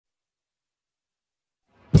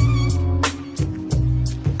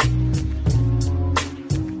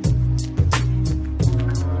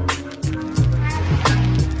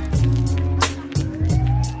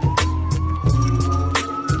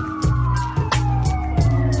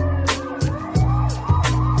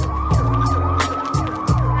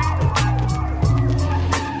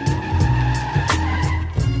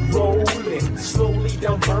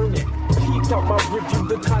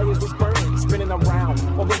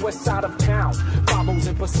west side of town. Follows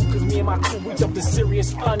in pursuit, cause me and my crew, we up the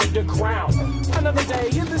serious underground. Another day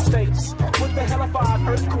in the States, with the hellified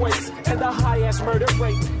earthquakes and the highest murder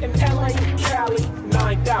rate in L.A., Cali,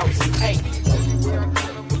 9,008.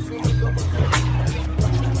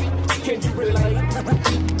 Can you relate?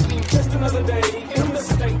 Just another day in the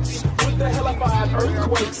States, with the hellified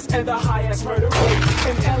earthquakes and the highest murder rate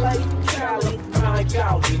in L.A., Cali,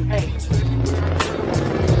 9,008.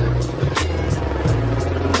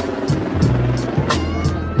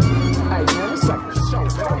 Hey man, it's like a show.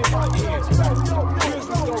 Tell me my ears back.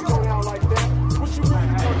 Don't go down like that. What you mean? I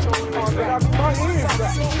got my ears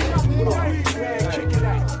back. Man, kick it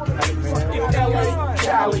out. In L.A.,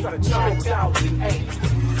 Cali, 9,008.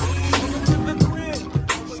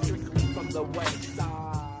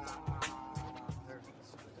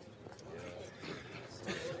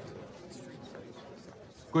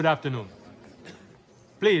 Good afternoon.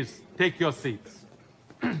 Please take your seats.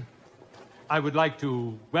 I would like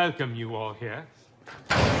to welcome you all here.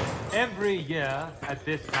 Every year at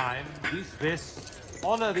this time, these fists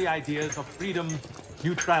honor the ideas of freedom,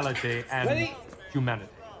 neutrality, and humanity.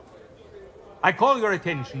 I call your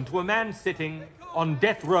attention to a man sitting on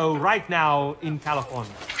death row right now in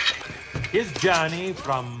California. His journey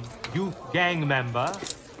from youth gang member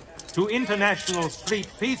to international street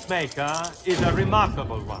peacemaker is a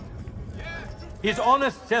remarkable one. His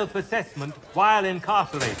honest self-assessment while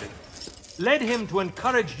incarcerated led him to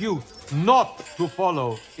encourage youth not to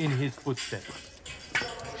follow in his footsteps.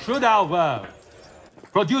 Should our world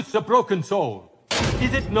produce a broken soul,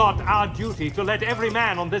 is it not our duty to let every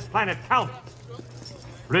man on this planet count?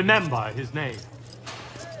 Remember his name.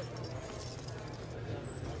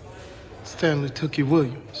 Stanley Tookie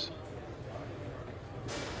Williams.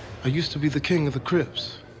 I used to be the king of the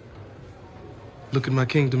Crips. Look at my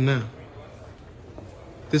kingdom now.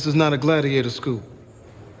 This is not a gladiator school.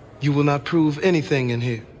 You will not prove anything in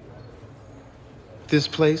here. This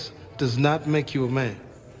place does not make you a man.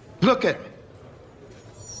 Look at me.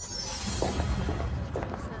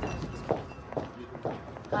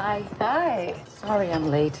 Hi. Hi. Sorry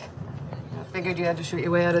I'm late. Figured you had to shoot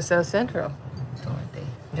your way out of South Central. Dorothy.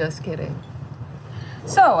 Just kidding.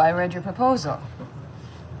 So, I read your proposal.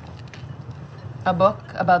 A book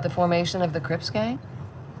about the formation of the Crips gang?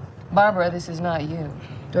 Barbara, this is not you.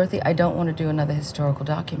 Dorothy, I don't want to do another historical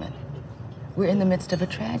document. We're in the midst of a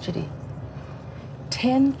tragedy.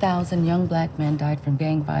 10,000 young black men died from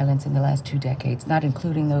gang violence in the last 2 decades, not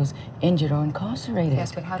including those injured or incarcerated.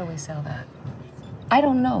 Yes, but how do we sell that? I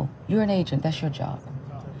don't know. You're an agent. That's your job.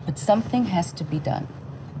 But something has to be done.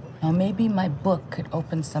 Now, maybe my book could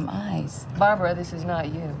open some eyes. Barbara, this is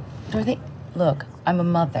not you. Dorothy, look, I'm a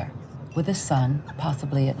mother with a son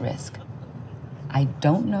possibly at risk. I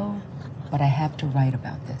don't know, but I have to write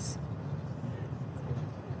about this.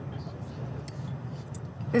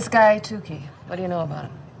 This guy, Tookie, what do you know about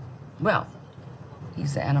him? Well,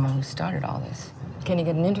 he's the animal who started all this. Can you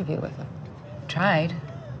get an interview with him? Tried.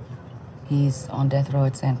 He's on death row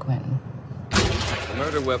at San Quentin. The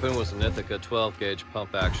murder weapon was an Ithaca 12-gauge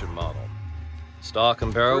pump-action model. Stock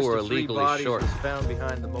and barrel were illegally short. Found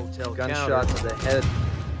behind the motel gunshot to the head.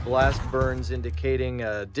 Blast burns indicating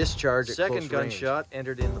a discharge at close range. Second gunshot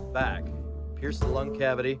entered in the back. Pierced the lung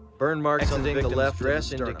cavity. Burn marks on the left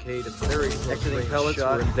dress indicate a very exiting pellets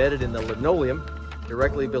were embedded in the linoleum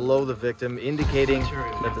directly below the victim, indicating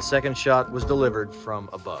that the second shot was delivered from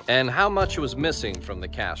above. And how much was missing from the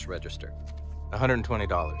cash register?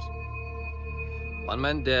 $120. One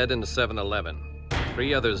man dead in the 7-Eleven.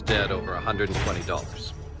 3 others dead over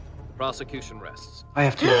 $120. Prosecution rests. I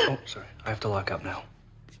have to lock up now.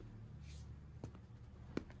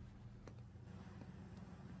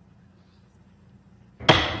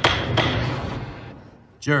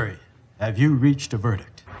 Jury, have you reached a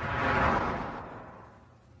verdict?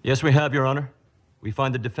 Yes, we have, Your Honor. We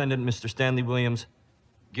find the defendant, Mr. Stanley Williams,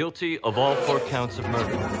 guilty of all 4 counts of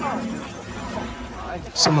murder.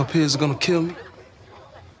 Some up here is gonna kill me.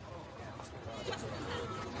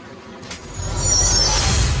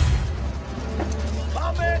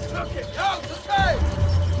 My man took it. Yo, hey!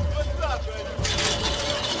 What's up, baby?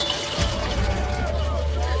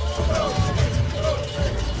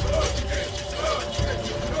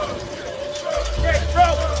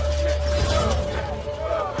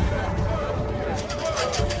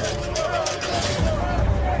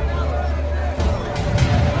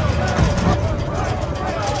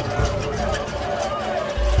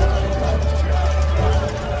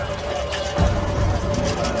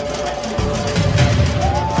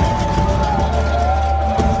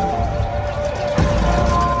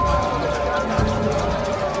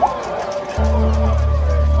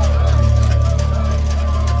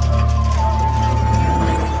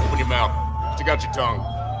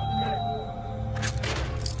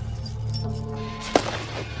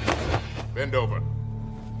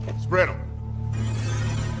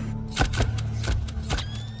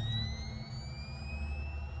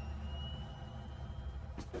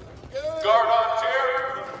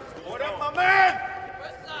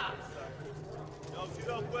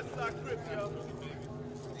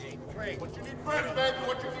 What you need first, baby?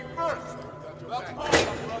 What you need first?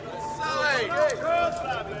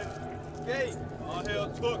 Hey, all hell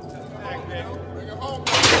took. Bring it home,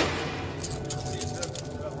 baby.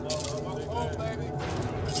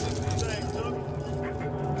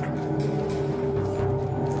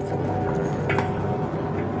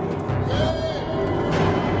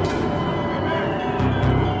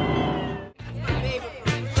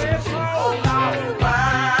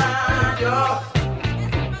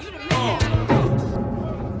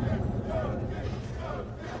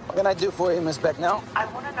 What can I do for you, Miss Becknell? I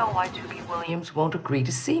want to know why Tookie Williams won't agree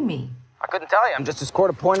to see me. I couldn't tell you. I'm just his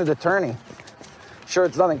court-appointed attorney. Sure,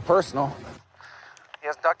 it's nothing personal. He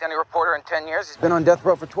hasn't talked to any reporter in 10 years. He's been on death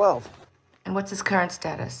row for 12. And what's his current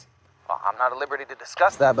status? Well, I'm not at liberty to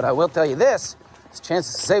discuss that, but I will tell you this. His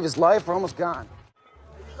chances to save his life are almost gone.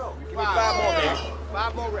 Give me 5 more, baby.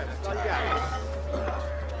 5 more reps. That's all you got.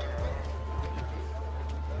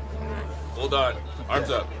 Hold on.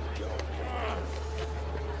 Arms up.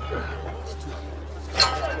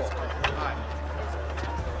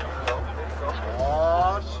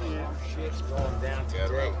 Oh, shit. Shit's going down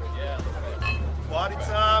today. Yeah. Party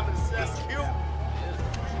time in SSQ.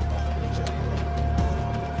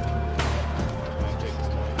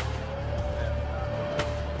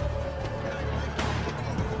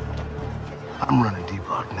 I'm running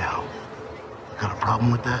D-block now. Got a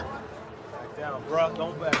problem with that? Back down, bro.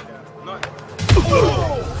 Don't back down. Nothing.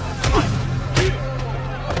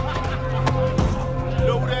 You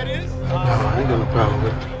know who that is? No, I ain't got no problem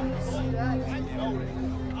with it.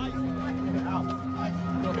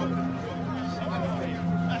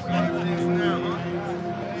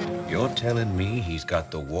 You're telling me he's got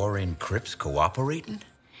the Warren Crips cooperating?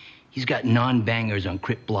 He's got non-bangers on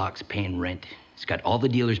Crip blocks paying rent. He's got all the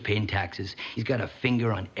dealers paying taxes. He's got a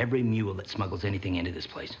finger on every mule that smuggles anything into this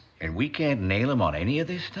place. And we can't nail him on any of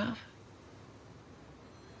this stuff?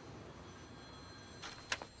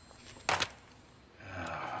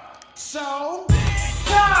 So?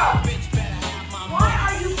 Stop! Why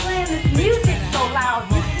are you playing this music so loud?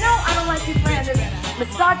 You know I don't like you playing this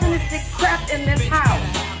misogynistic crap in this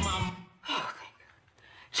house.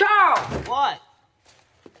 Charles! What?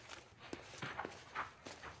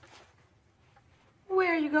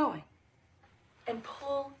 Where are you going? And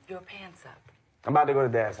pull your pants up. I'm about to go to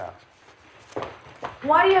Dad's house.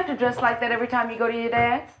 Why do you have to dress like that every time you go to your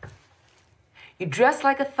dad's? You dress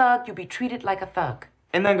like a thug, you be treated like a thug.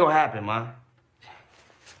 Ain't nothing gonna happen, Ma.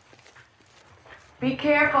 Be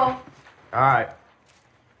careful. All right.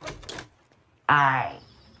 Aye.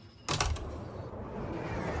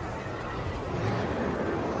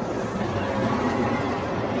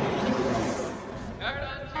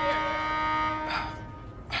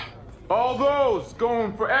 All those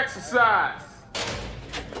going for exercise,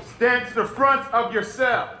 stand to the front of your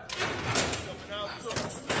cell.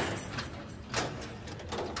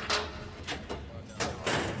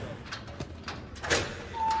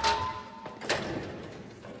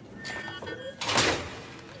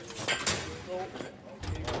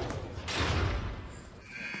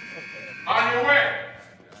 On your way.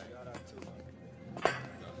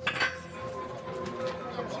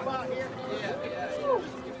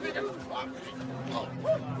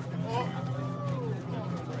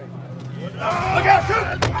 Look out, shoot!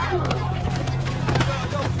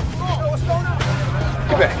 What's going on?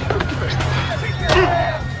 Get back.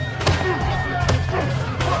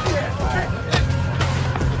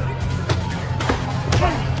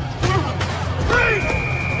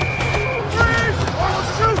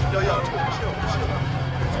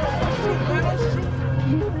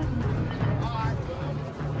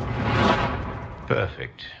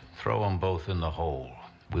 Perfect. Throw them both in the hole.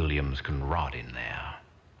 Williams can rot in there.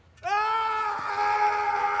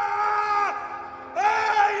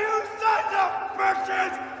 Hey, you sons of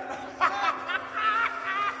bitches!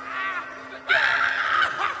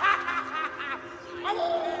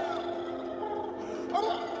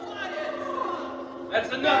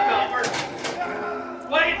 That's enough, Albert.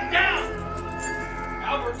 Lay it down.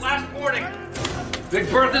 Albert, last warning. Big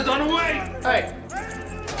Bertha's on the way. Hey,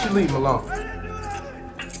 you leave him alone.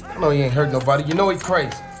 I know he ain't hurt nobody. You know he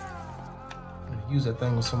crazy. Use that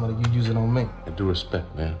thing with somebody, you use it on me. And due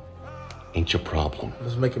respect, man. Ain't your problem.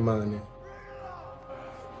 Let's make it mine then.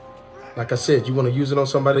 Like I said, you want to use it on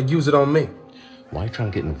somebody, use it on me. Why you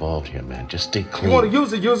trying to get involved here, man? Just stay clean. You want to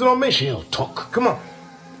use it on me. Chill, talk. Come on.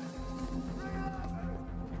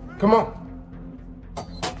 Come on.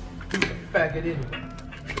 Faggot in.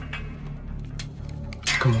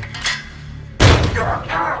 Come on.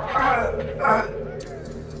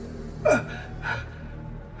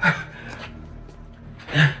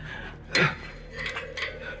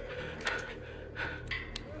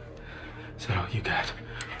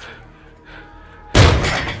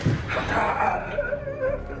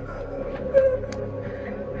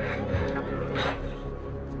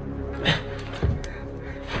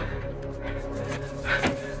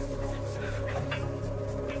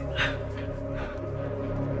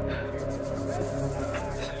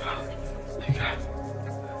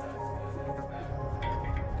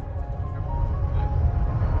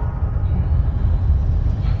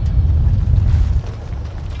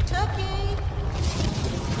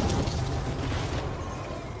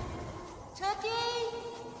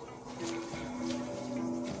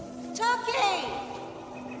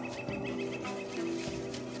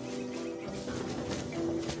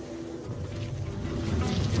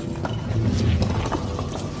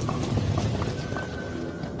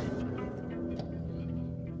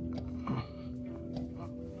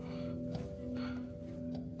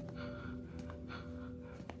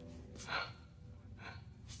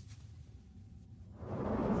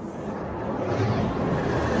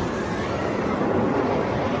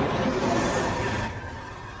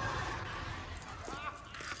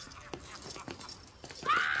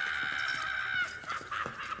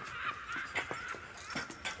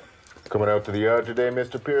 Coming out to the yard today,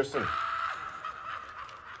 Mr. Pearson?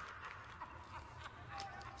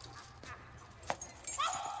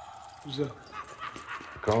 Who's that?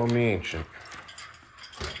 Call me Ancient.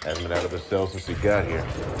 Hasn't been out of his cell since he got here.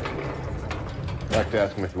 I'd like to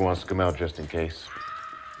ask him if he wants to come out just in case.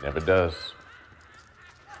 Never does.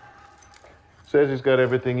 Says he's got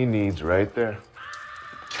everything he needs right there.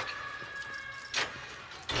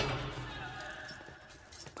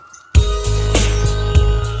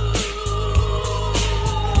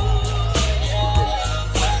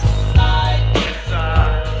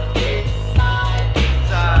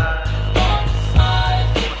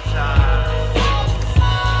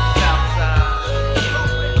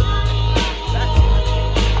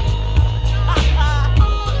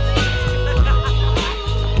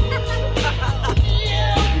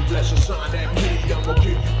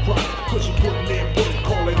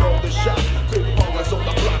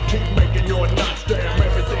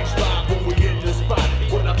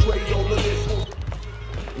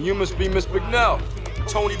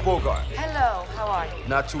 Hello, how are you?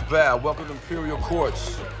 Not too bad. Welcome to Imperial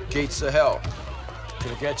Courts. Gates of hell.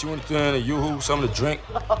 Can I get you anything, a yoo-hoo, something to drink?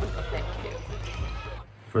 Oh, no, thank you.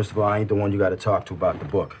 First of all, I ain't the one you gotta talk to about the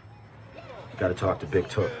book. You gotta talk to Big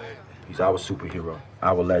Took. He's our superhero,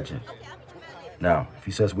 our legend. Now, if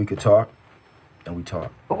he says we could talk, then we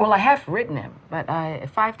talk. Well, I have written him, but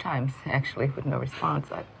 5 times, actually, with no response.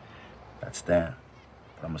 That's Stan.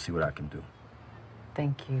 But I'm gonna see what I can do.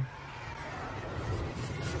 Thank you.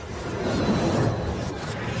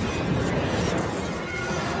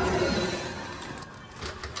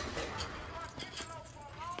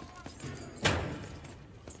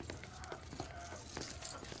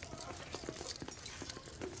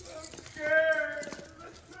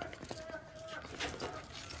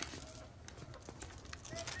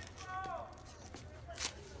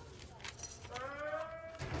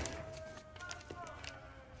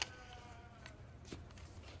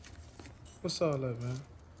 What's all that, man?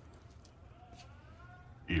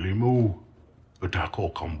 Ilimu,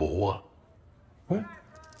 Batako Kamboa. What?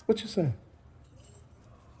 What you saying?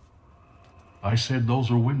 I said those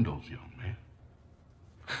are windows, young man.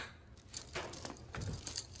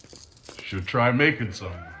 Should try making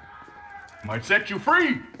some. Might set you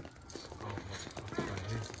free.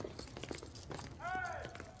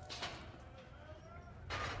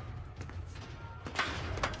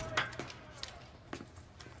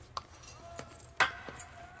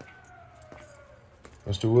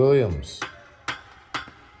 Mr. Williams,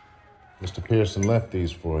 Mr. Pearson left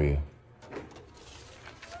these for you.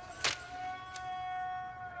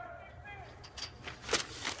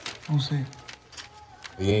 Who's he?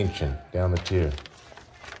 The Ancient, down the tier.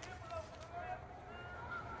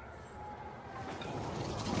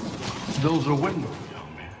 Those are windows,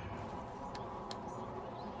 young man.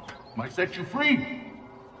 Might set you free.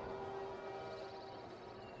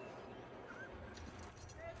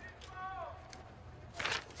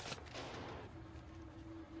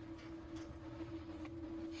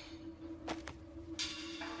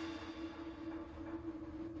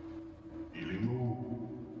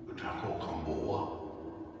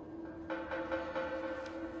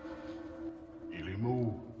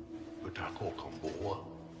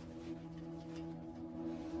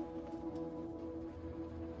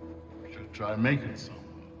 Try making some.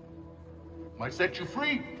 Might set you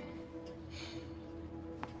free.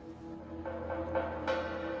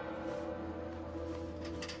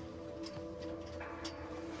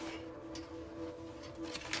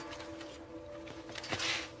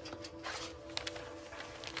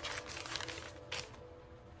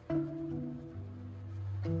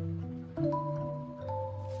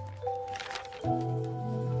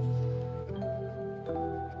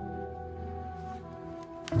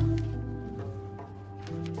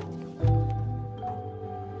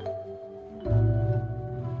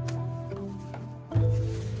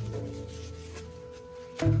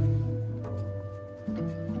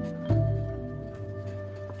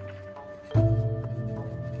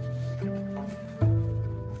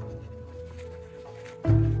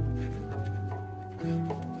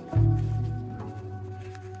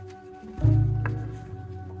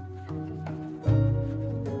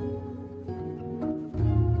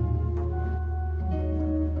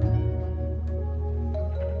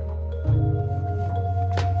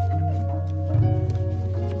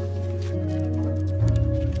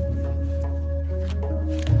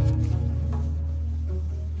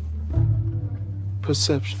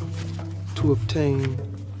 Perception, to obtain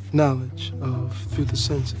knowledge of through the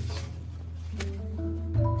senses.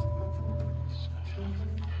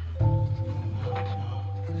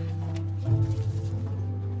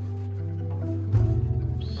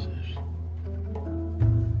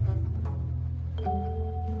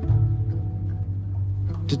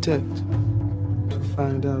 Detect. To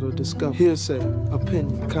find out or discover. Hearsay,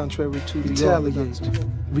 opinion, contrary to the retaliate.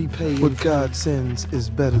 Repay what God sends is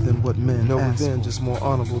better than what men No ask revenge for. Is more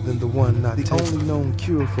honorable than the one not taken. The only known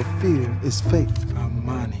cure for fear is faith.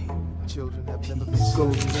 Amani. Children have never been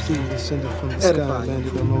golden stew descended from the sky,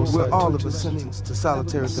 landed on those we're all of us sentenced to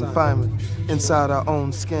solitary confinement inside our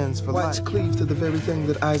own skins for life. Whites cleave to the very thing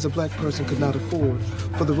that I as a black person could not afford,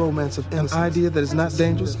 for the romance of innocence. An idea that is not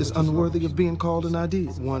dangerous is unworthy of being called an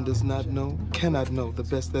idea. One does not know, cannot know the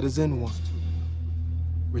best that is in one.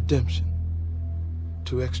 Redemption.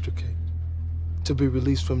 To extricate. To be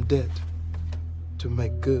released from debt. To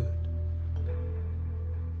make good.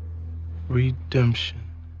 Redemption.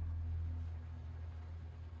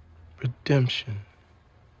 Redemption.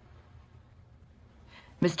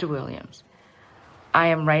 Mr. Williams, I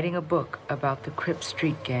am writing a book about the Crips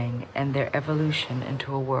Street Gang and their evolution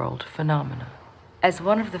into a world phenomena. As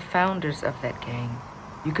one of the founders of that gang,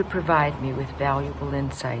 you could provide me with valuable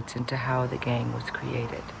insights into how the gang was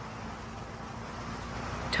created.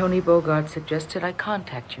 Tony Bogart suggested I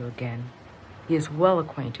contact you again. He is well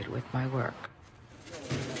acquainted with my work.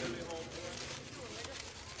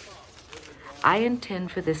 I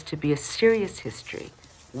intend for this to be a serious history,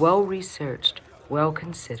 well-researched,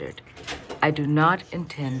 well-considered. I do not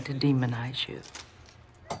intend to demonize you.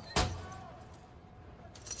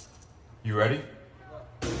 You ready?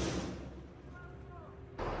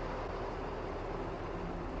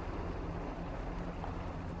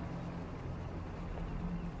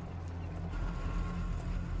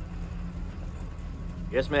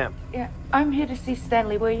 Yes, ma'am. Yeah, I'm here to see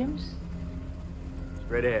Stanley Williams.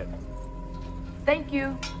 Straight ahead. Thank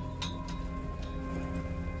you.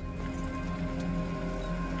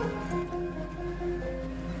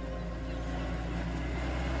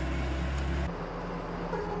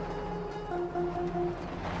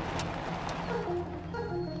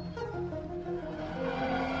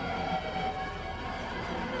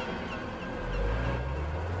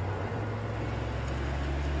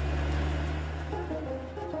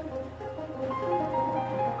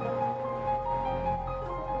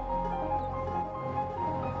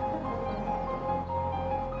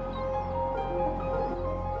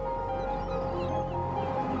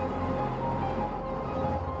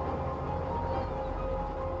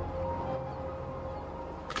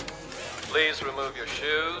 Please remove your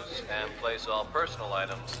shoes and place all personal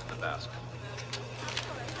items in the basket.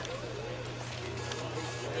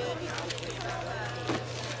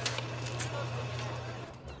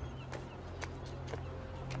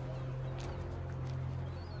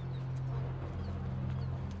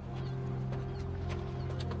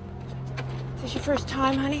 Is this your first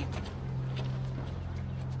time, honey?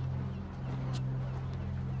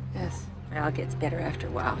 Yes. Well, it gets better after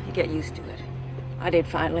a while. You get used to it. I did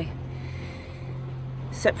finally.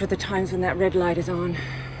 Except for the times when that red light is on.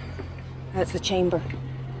 That's the chamber.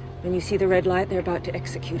 When you see the red light, they're about to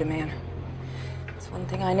execute a man. It's one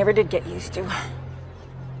thing I never did get used to.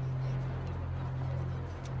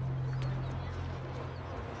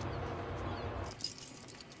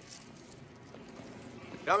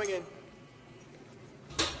 Coming in.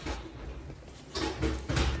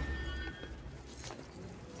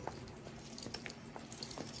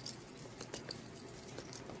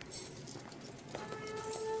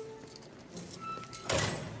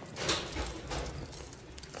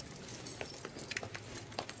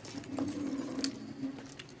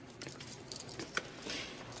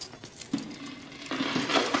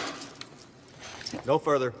 No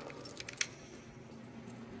further.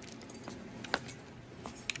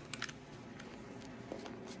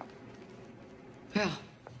 Well,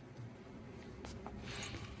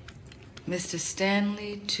 Mr.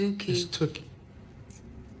 Stanley Tookie. It's Tookie.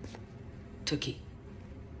 Tookie.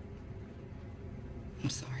 I'm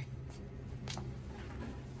sorry.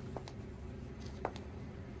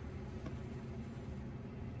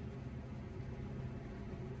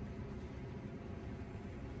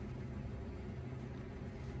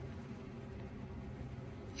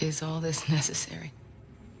 Is all this necessary?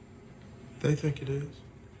 They think it is.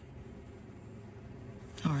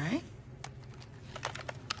 All right.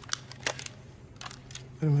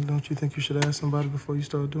 Wait a minute, don't you think you should ask somebody before you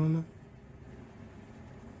start doing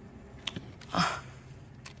that?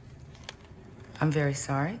 I'm very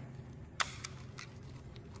sorry.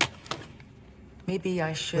 Maybe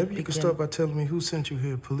I should Maybe you could start by telling me who sent you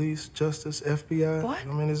here. Police, justice, FBI? What? I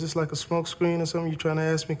mean, is this like a smoke screen or something? You trying to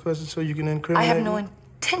ask me questions so you can incriminate me? I have no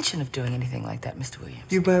intention of doing anything like that, Mr. Williams.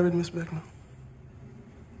 You married, Miss Beckner?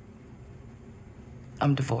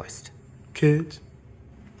 I'm divorced. Kids?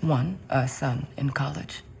 One, a son in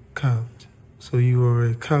college. College. So you are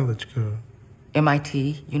a college girl.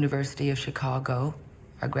 MIT, University of Chicago.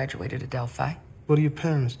 I graduated at Delphi. What do your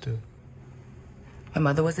parents do? My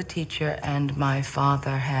mother was a teacher, and my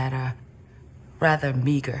father had a rather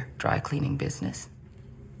meager dry cleaning business.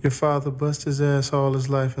 Your father busted his ass all his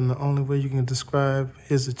life, and the only way you can describe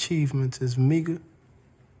his achievements is meager?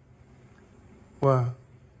 Why?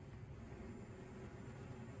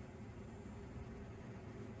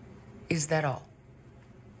 Is that all?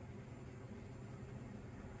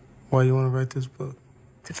 Why you want to write this book?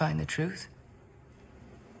 To find the truth?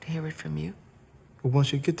 To hear it from you? But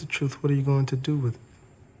once you get the truth, what are you going to do with it?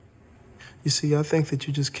 You see, I think that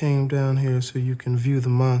you just came down here so you can view the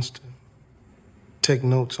monster, take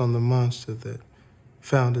notes on the monster that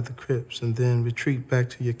founded the Crips, and then retreat back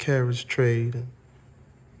to your carriage trade and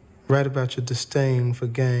write about your disdain for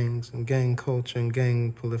gangs and gang culture and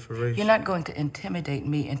gang proliferation. You're not going to intimidate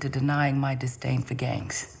me into denying my disdain for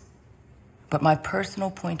gangs. But my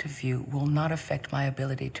personal point of view will not affect my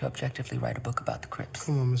ability to objectively write a book about the Crips.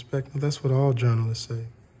 Come on, Miss Beckman, that's what all journalists say.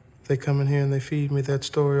 They come in here and they feed me that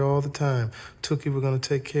story all the time. Tookie, we're gonna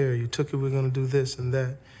take care of you. Tookie, we're gonna do this and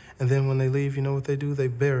that. And then when they leave, you know what they do? They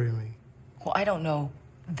bury me. Well, I don't know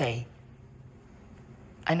they.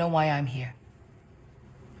 I know why I'm here.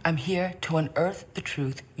 I'm here to unearth the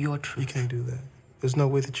truth, your truth. You can't do that. There's no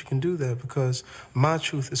way that you can do that because my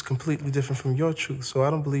truth is completely different from your truth, so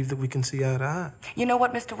I don't believe that we can see eye to eye. You know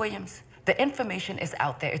what, Mr. Williams? The information is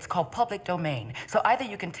out there. It's called public domain. So either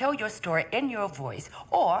you can tell your story in your voice,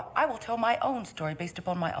 or I will tell my own story based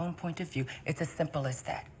upon my own point of view. It's as simple as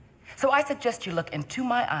that. So I suggest you look into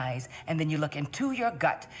my eyes, and then you look into your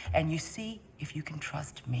gut, and you see if you can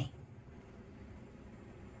trust me.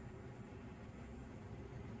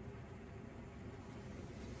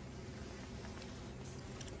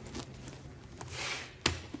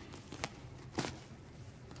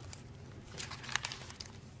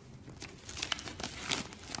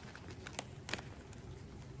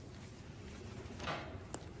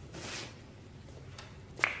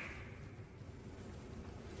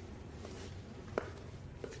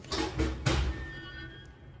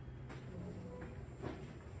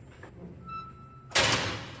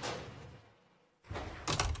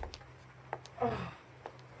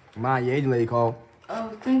 Come on, your agent lady called. Oh,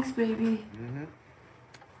 thanks, baby. Mm-hmm.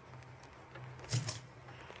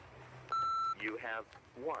 You have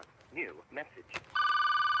one new message.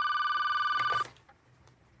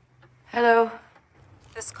 Hello.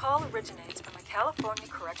 This call originates from a California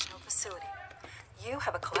correctional facility. You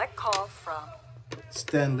have a collect call from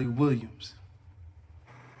Stanley Williams.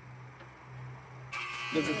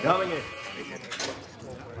 Coming in.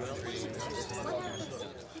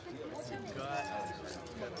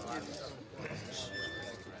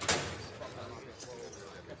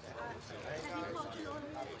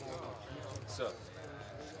 So.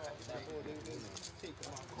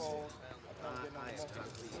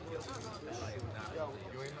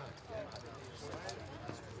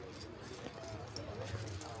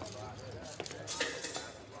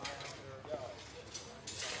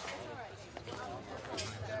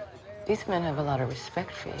 These men have a lot of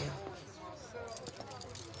respect for you.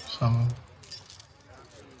 Some.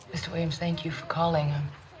 Mr. Williams, thank you for calling. I'm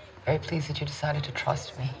very pleased that you decided to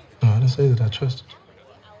trust me. No, I didn't say that I trusted you.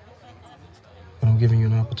 But I'm giving you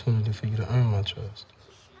an opportunity for you to earn my trust.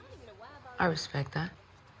 I respect that.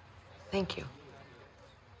 Thank you.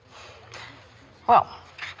 Well,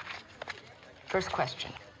 first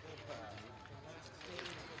question.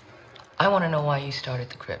 I want to know why you started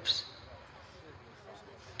the Crips.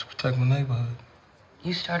 To protect my neighborhood.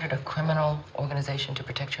 You started a criminal organization to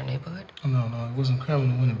protect your neighborhood? No, it wasn't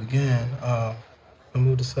criminal when it began. I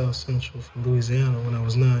moved to South Central from Louisiana when I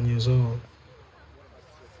was 9 years old.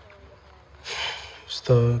 It was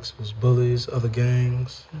thugs, it was bullies, other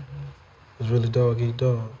gangs. It was really dog eat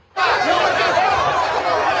dog.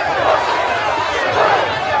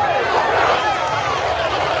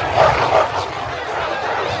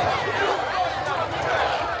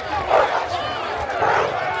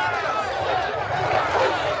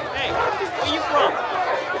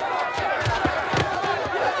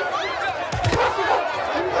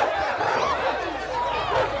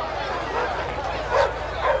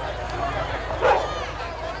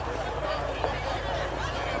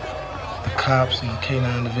 Cops and the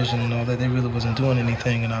K-9 division and all that, they really wasn't doing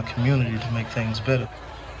anything in our community to make things better.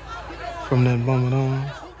 From that moment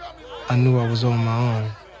on, I knew I was on my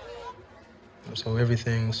own. So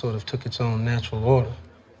everything sort of took its own natural order.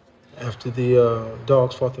 After the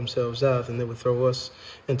dogs fought themselves out, then they would throw us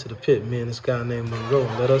into the pit, me and this guy named Monroe,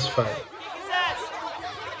 and let us fight.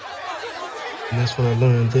 And that's when I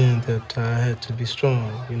learned then that I had to be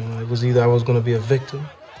strong. You know, it was either I was going to be a victim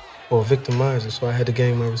or a victimizer, so I had to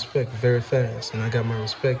gain my respect very fast. And I got my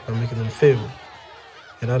respect by making them fear me.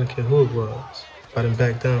 And I didn't care who it was. I didn't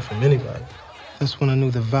back down from anybody. That's when I knew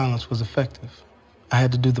that violence was effective. I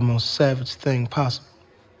had to do the most savage thing possible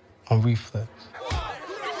on reflex.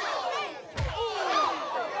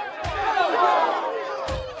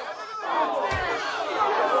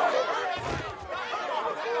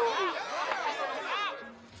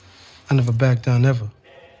 I never backed down ever.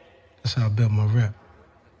 That's how I built my rep.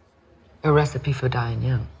 A recipe for dying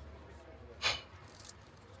young.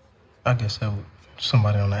 I guess that was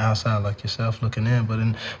somebody on the outside like yourself looking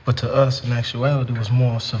in, but to us, in actuality, it was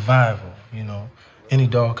more survival, you know. Any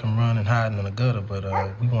dog can run and hide in the gutter, but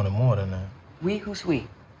we wanted more than that. We? Who's we?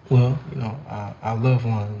 Well, you know, our loved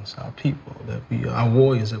ones, our people, our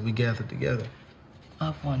warriors that we gathered together.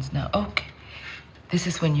 Loved ones now. Okay. This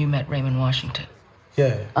is when you met Raymond Washington.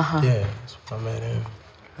 Yeah. Uh-huh. Yeah, that's when I met him.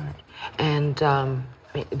 And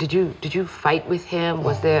did you fight with him?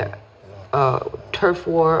 Was there a turf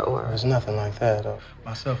war or? There's nothing like that.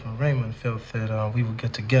 Myself and Raymond felt that we would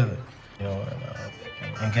get together, you know,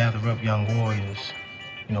 and gather up young warriors,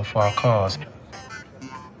 you know, for our cause.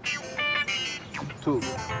 Tookie.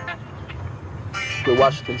 Where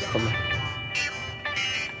Washington's coming.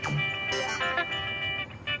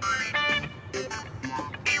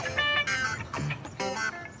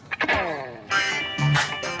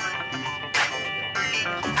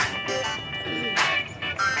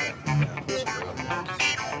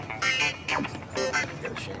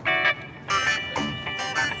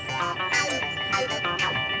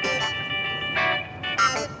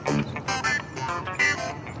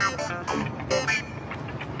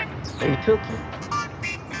 Hey, Tookie.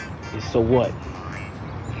 So what?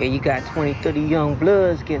 Here you got 20, 30 young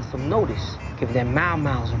bloods getting some notice, giving them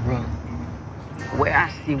miles a run. Where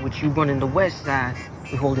I see what you running the west side,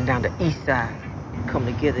 we holding down the east side. Come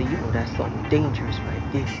together, you know that's something dangerous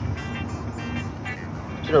right there.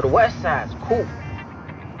 But you know, the west side's cool.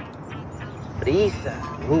 But the east side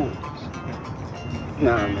rules.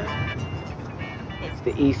 Nah, man. It's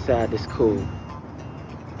the east side that's cool.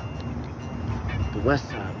 The west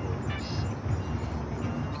side rules.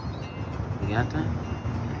 You got that?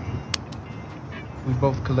 We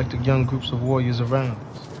both collected young groups of warriors around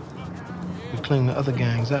us. We cleaned the other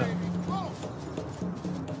gangs out.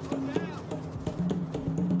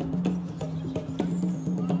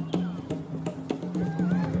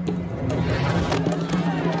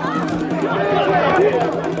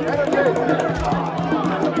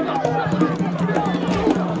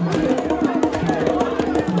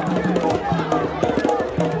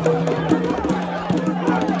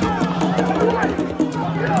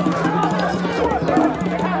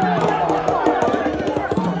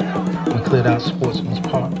 Cleared out Sportsman's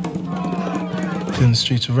Park. Then the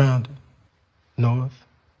streets around it. North,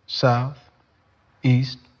 south,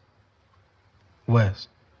 east, west.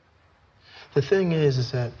 The thing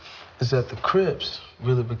is that the Crips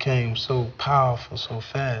really became so powerful so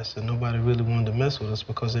fast that nobody really wanted to mess with us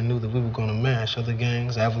because they knew that we were going to mash other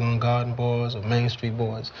gangs, Avalon Garden Boys or Main Street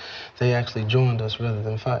Boys. They actually joined us rather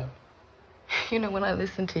than fight. You know, when I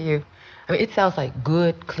listen to you, I mean, it sounds like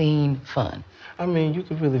good, clean fun. I mean, you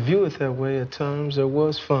could really view it that way at times. There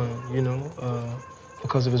was fun, you know,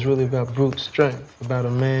 because it was really about brute strength, about a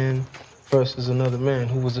man versus another man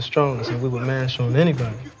who was the strongest, and we would mash on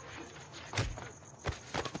anybody.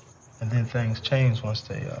 And then things changed once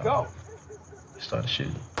they started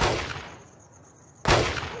shooting.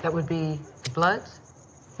 That would be the Bloods?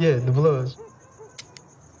 Yeah, the Bloods.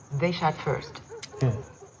 They shot first. Yeah.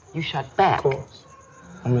 You shot back. Of course.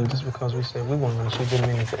 I mean, just because we said we weren't going to shoot didn't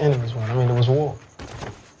mean that the enemies weren't. I mean, there was war.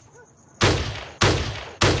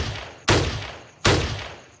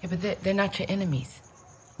 Yeah, but they're not your enemies.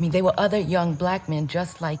 I mean, they were other young black men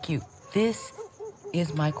just like you. This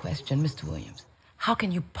is my question, Mr. Williams. How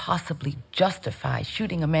can you possibly justify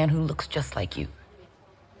shooting a man who looks just like you?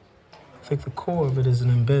 I think the core of it is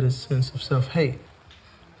an embedded sense of self-hate.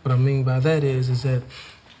 What I mean by that is that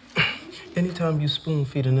anytime you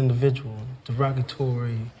spoon-feed an individual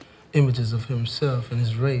derogatory images of himself and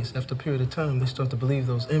his race, after a period of time, they start to believe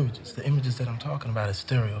those images. The images that I'm talking about are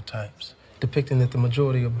stereotypes, depicting that the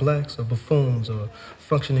majority of blacks are buffoons or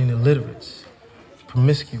functioning illiterates,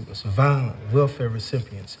 promiscuous, violent, welfare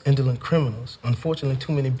recipients, indolent criminals. Unfortunately,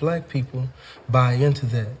 too many black people buy into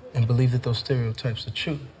that and believe that those stereotypes are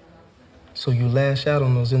true. So you lash out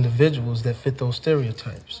on those individuals that fit those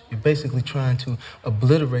stereotypes. You're basically trying to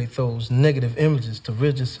obliterate those negative images to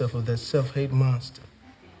rid yourself of that self-hate monster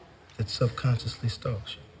that subconsciously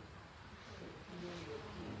stalks you.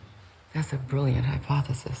 That's a brilliant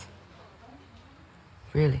hypothesis.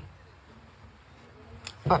 Really.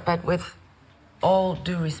 But with all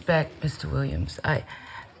due respect, Mr. Williams,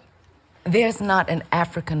 there's not an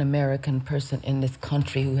African-American person in this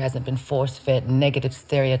country who hasn't been force-fed negative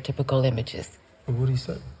stereotypical images. What do you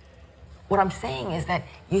say? What I'm saying is that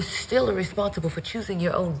you still are responsible for choosing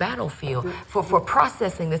your own battlefield, for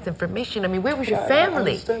processing this information. I mean, where was your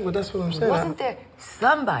family? I understand, but that's what I'm saying. Wasn't there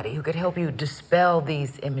somebody who could help you dispel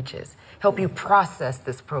these images, help you process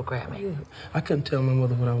this programming? I couldn't tell my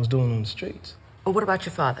mother what I was doing on the streets. But what about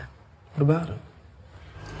your father? What about him?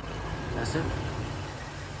 That's it.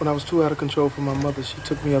 When I was too out of control for my mother, she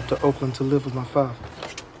took me up to Oakland to live with my father.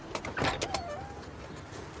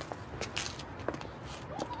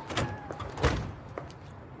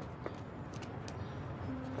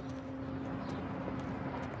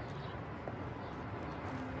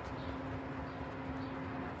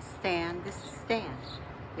 Stan, this is Stan,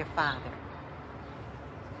 your father.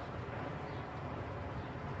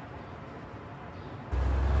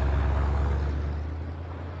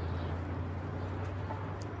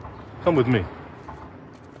 Come with me.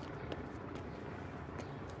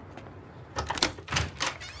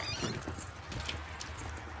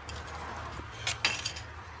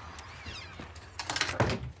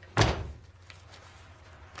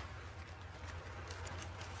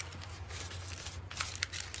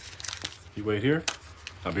 You wait here.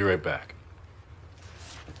 I'll be right back.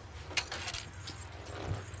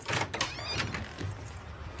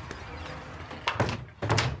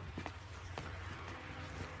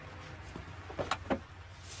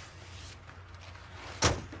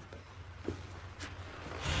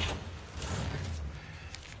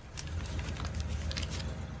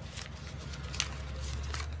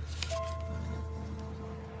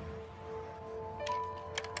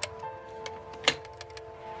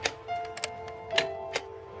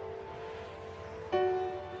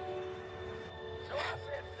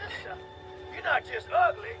 Just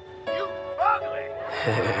ugly, you ugly.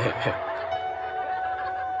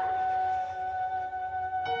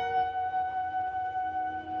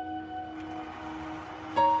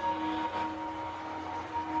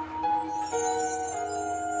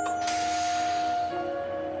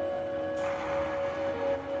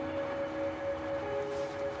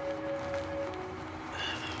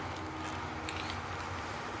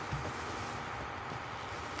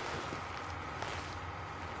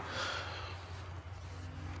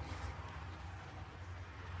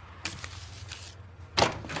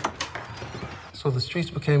 So the streets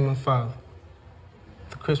became my father.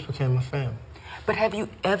 The Crips became my family. But have you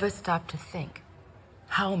ever stopped to think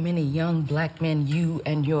how many young black men you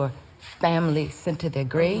and your family sent to their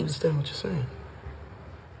graves? I don't understand what you're saying.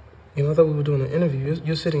 You know, I thought we were doing an interview.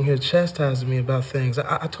 You're sitting here chastising me about things.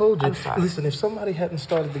 I told you. I'm sorry. Listen, if somebody hadn't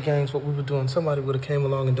started the gangs, what we were doing, somebody would have came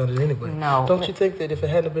along and done it anyway. No. Don't you think that if it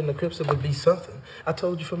hadn't been the Crips, it would be something? I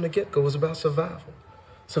told you from the get-go, it was about survival.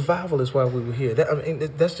 Survival is why we were here.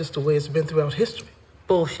 That's just the way it's been throughout history.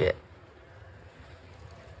 Bullshit.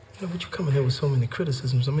 You know, but you coming here with so many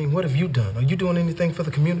criticisms. I mean, what have you done? Are you doing anything for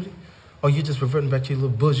the community? Or are you just reverting back to your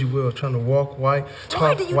little bougie world, trying to walk white, talk white?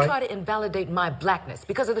 Why do you try to invalidate my blackness?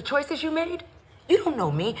 Because of the choices you made? You don't know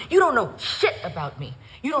me. You don't know shit about me.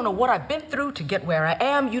 You don't know what I've been through to get where I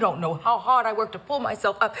am. You don't know how hard I worked to pull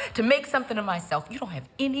myself up, to make something of myself. You don't have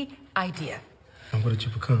any idea. And what did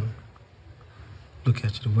you become? Look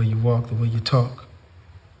at you, the way you walk, the way you talk.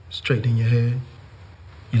 Straight in your head.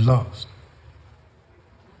 You lost.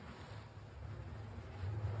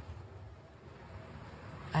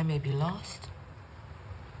 I may be lost,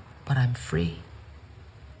 but I'm free,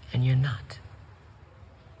 and you're not.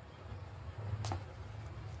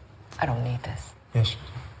 I don't need this. Yes.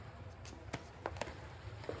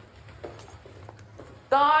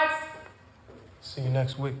 Guards! See you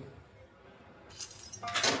next week.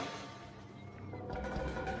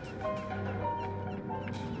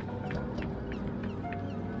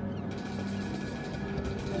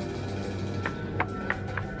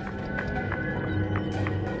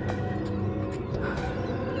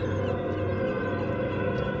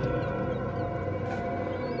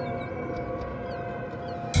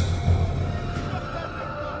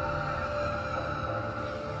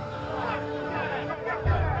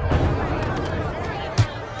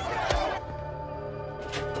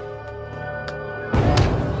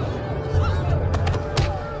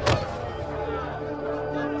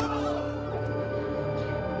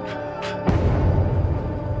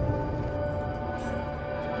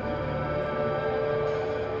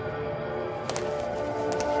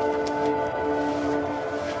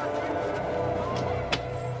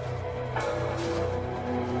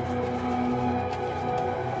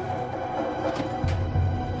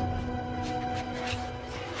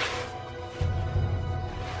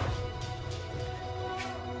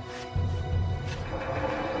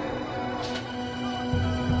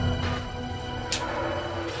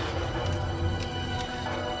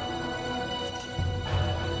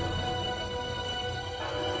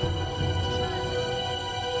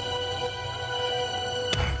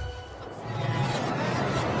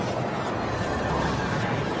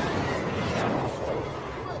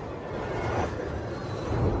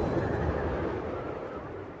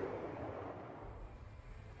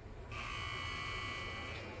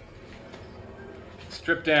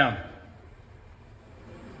 Strip down.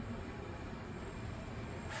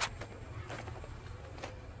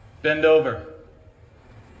 Bend over.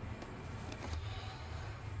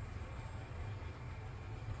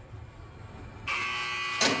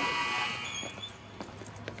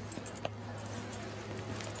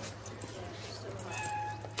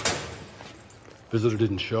 Visitor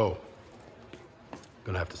didn't show.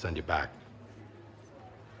 Gonna have to send you back.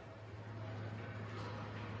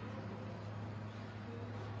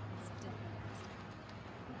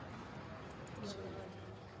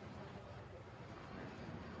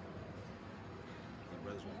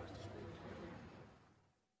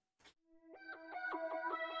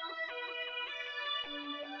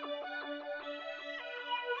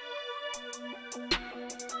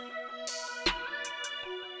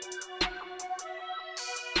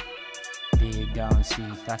 Vegan, see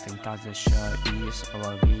nothing cause the shirt is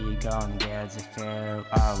over vegan, get the hell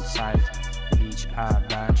outside. Reach a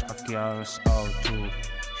bunch of girls, all too.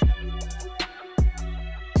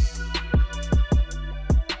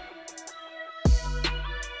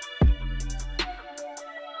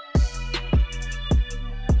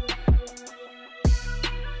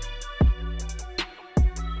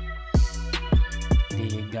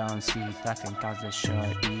 Vegan, see nothing cause the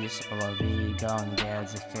shirt is over vegan, get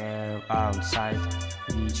the hell outside.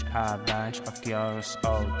 Reach a bunch of girls,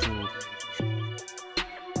 all too.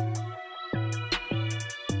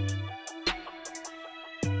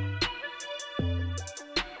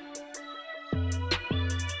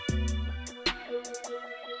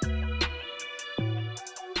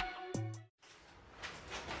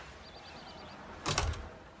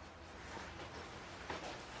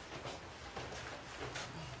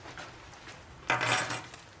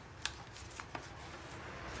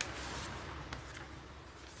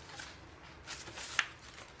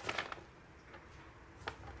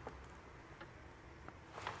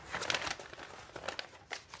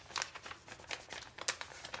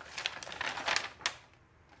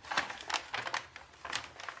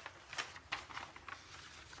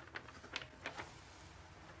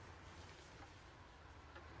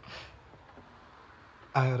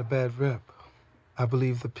 I had a bad rep. I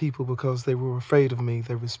believed the people, because they were afraid of me,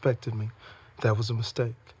 they respected me. That was a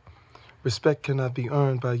mistake. Respect cannot be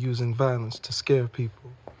earned by using violence to scare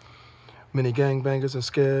people. Many gangbangers are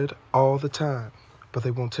scared all the time, but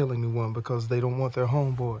they won't tell anyone because they don't want their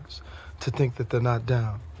homeboys to think that they're not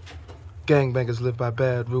down. Gangbangers live by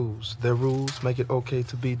bad rules. Their rules make it okay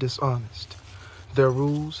to be dishonest. Their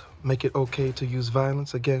rules make it okay to use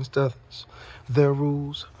violence against others. Their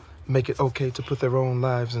rules make it okay to put their own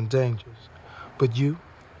lives in danger. But you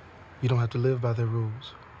don't have to live by their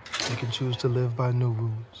rules. You can choose to live by new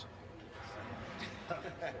rules.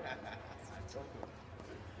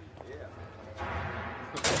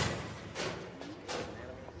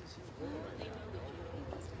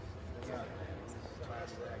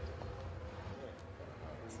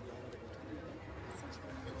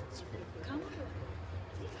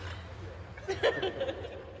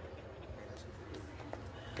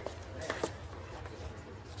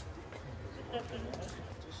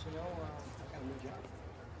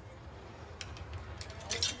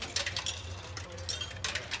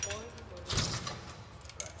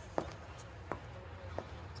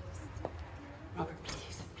 Robert,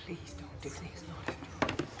 please don't do this.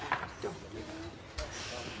 Don't.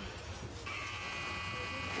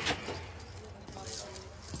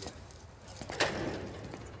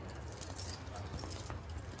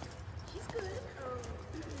 She's good.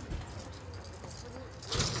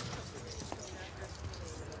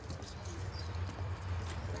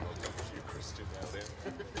 Christian out there.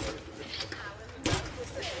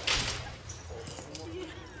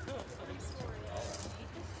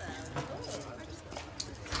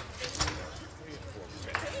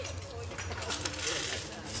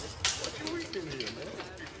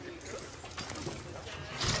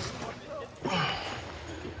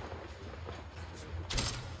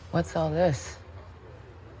 What's all this?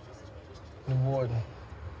 New warden.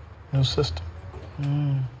 New system.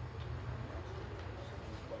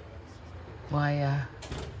 Why,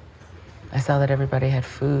 I saw that everybody had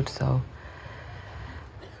food, so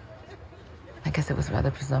I guess it was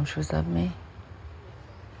rather presumptuous of me.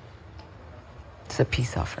 It's a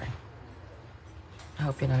peace offering. I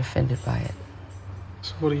hope you're not offended by it.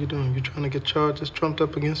 So what are you doing? You trying to get charges trumped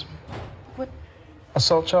up against me? What?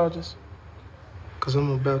 Assault charges? Because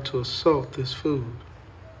I'm about to assault this food.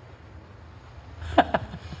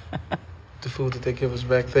 The food that they give us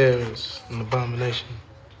back there is an abomination.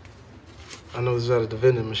 I know it's out of the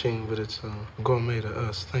vending machine, but it's gourmet to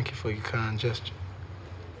us. Thank you for your kind gesture.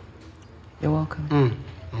 You're welcome.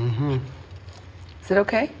 Mm-hmm. Is Is it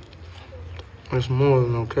okay? It's more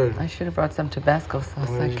than okay. I should have brought some Tabasco sauce,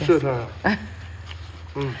 I You guess. should have.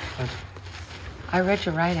 I read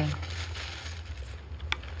your writing.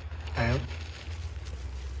 And?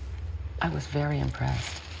 I was very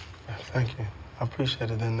impressed. Thank you. I appreciate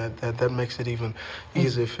it. And that makes it even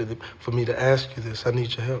easier for me to ask you this. I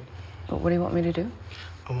need your help. But what do you want me to do?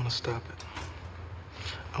 I want to stop it.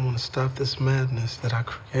 I want to stop this madness that I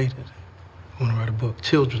created. I want to write a book,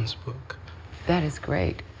 children's book. That is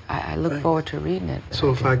great. I look forward to reading it.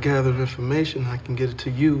 So if I gather information, I can get it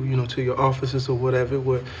to you, to your offices or whatever,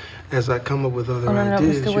 where as I come up with other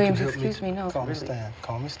ideas, Mr. you Williams, can help excuse me, no. Call me really. Stan.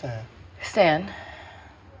 Call me Stan. Stan,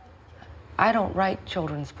 I don't write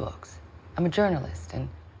children's books. I'm a journalist, and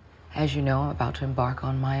as you know, I'm about to embark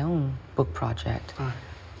on my own book project. Right.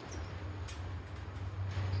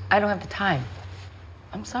 I don't have the time.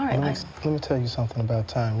 I'm sorry. Let me tell you something about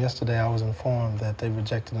time. Yesterday, I was informed that they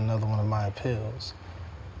rejected another one of my appeals.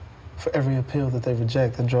 For every appeal that they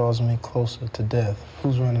reject, that draws me closer to death.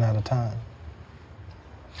 Who's running out of time?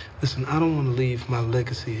 Listen, I don't want to leave my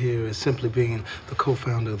legacy here as simply being the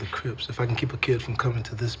co-founder of the Crips. If I can keep a kid from coming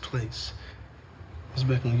to this place. Ms.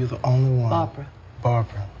 Beckman, you're the only one. Barbara.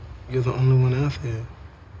 Barbara, you're the only one out there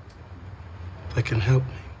that can help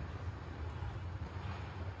me.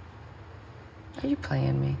 Are you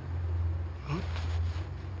playing me?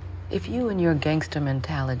 If you and your gangster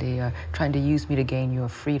mentality are trying to use me to gain your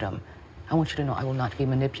freedom, I want you to know I will not be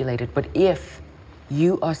manipulated. But if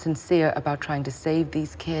you are sincere about trying to save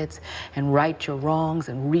these kids and right your wrongs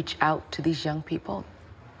and reach out to these young people,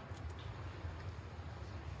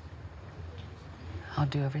 I'll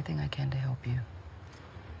do everything I can to help you.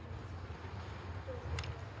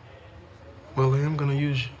 Well, I am gonna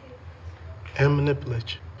use you and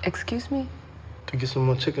manipulate you. Excuse me? To get some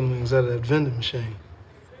more chicken wings out of that vending machine.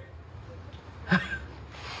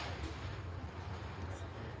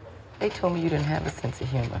 They told me you didn't have a sense of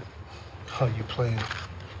humor. Oh, you playing?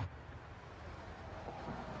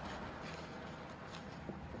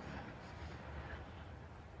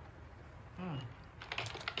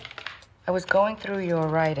 I was going through your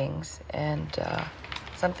writings, and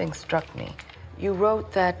something struck me. You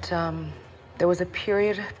wrote that there was a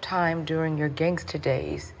period of time during your gangster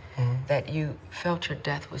days that you felt your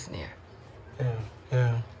death was near.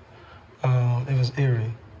 Yeah. It was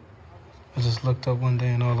eerie. I just looked up one day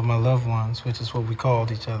and all of my loved ones, which is what we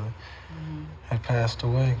called each other, had passed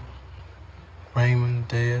away. Raymond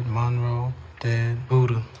dead, Monroe dead,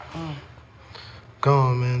 Buddha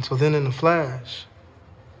gone, man. So then in a flash,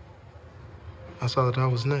 I saw that I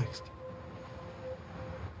was next.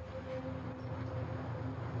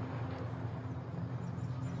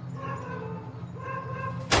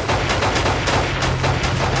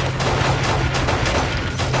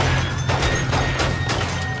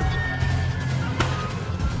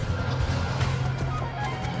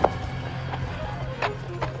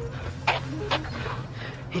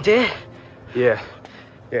 He dead? Yeah,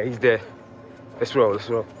 he's dead. Let's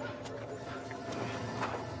roll.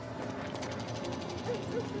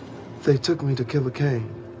 They took me to Killer Kane.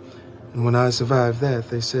 And when I survived that,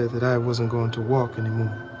 they said that I wasn't going to walk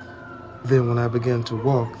anymore. Then when I began to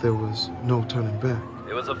walk, there was no turning back.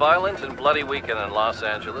 It was a violent and bloody weekend in Los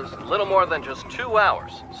Angeles. In little more than just 2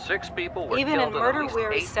 hours, 6 people were Even killed in and at least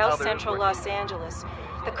murder-weary 8 South others Central were... Los Angeles,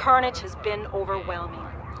 the carnage has been overwhelming.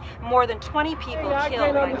 More than 20 people I killed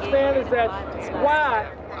can't by understand is gang-related that violence last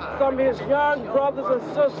why some of his young brothers and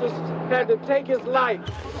sisters had to take his life.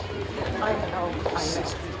 I know.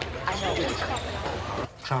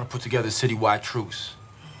 Trying to put together a citywide truce.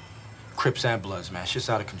 Crips and Bloods, man.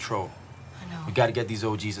 Shit's out of control. I know. We gotta get these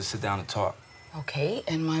OGs to sit down and talk. Okay,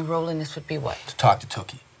 and my role in this would be what? To talk to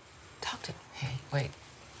Tookie. Hey, wait.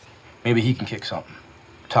 Maybe he can kick something.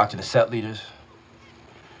 Talk to the set leaders.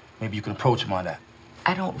 Maybe you can approach him on that.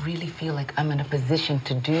 I don't really feel like I'm in a position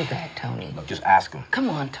to do that, Tony. Look, just ask him. Come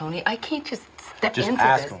on, Tony. I can't just step Just into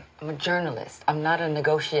ask this. him. I'm a journalist. I'm not a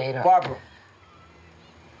negotiator. Barbara.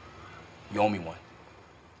 You owe me one.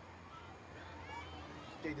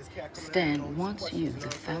 Stan, once you, the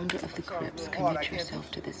founder of the Crips, commit yourself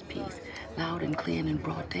to this piece, loud and clear and in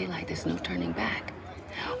broad daylight, there's no turning back.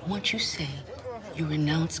 Once you say you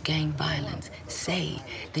renounce gang violence, say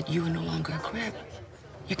that you are no longer a Crip,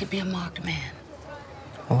 you could be a marked man.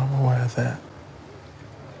 Well, I'm aware of that.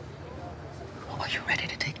 Are you ready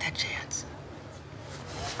to take that chance?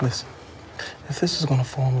 Listen, if this is gonna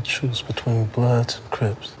form a truce between Bloods and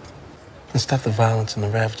Crips and stop the violence and the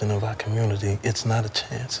ravaging of our community, it's not a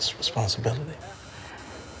chance, it's a responsibility.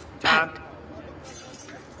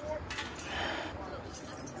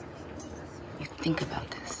 You think about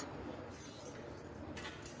this.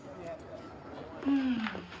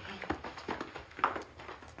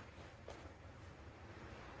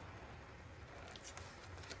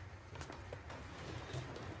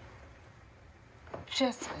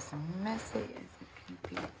 just as messy as it can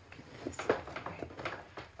be. Get this away.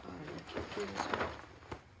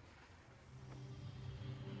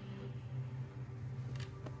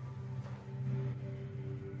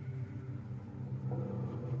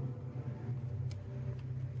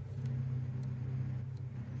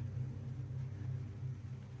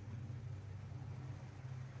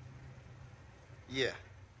 Yeah.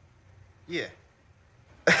 Yeah.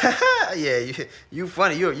 Yeah, you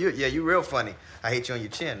funny. You real funny. I hate you on your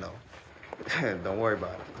chin, though. Don't worry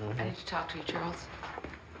about it. I need to talk to you, Charles.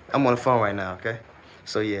 I'm on the phone right now, okay?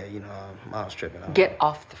 So, yeah, you know, I was tripping. Get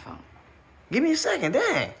off the phone. Give me a second,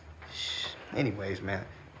 dang. Shh. Anyways, man.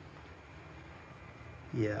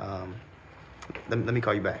 Yeah, let me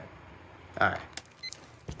call you back. All right.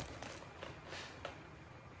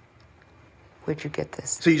 Where'd you get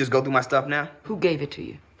this? So you just go through my stuff now? Who gave it to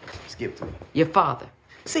you? Just give it to me. Your father.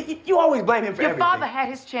 See, you always blame him for everything. Your father had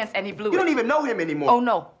his chance and he blew it. You don't even know him anymore. Oh,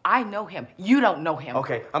 no. I know him. You don't know him.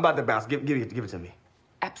 Okay, I'm about to bounce. Give it to me.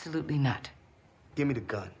 Absolutely not. Give me the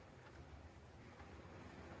gun.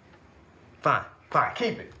 Fine,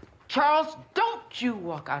 keep it. Charles, don't you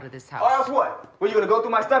walk out of this house. Or else what? Well, you gonna go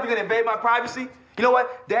through my stuff? You gonna invade my privacy? You know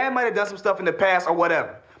what? Dad might have done some stuff in the past or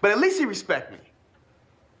whatever, but at least he respect me.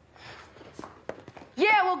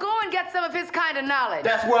 Yeah, well, go and get some of his kind of knowledge.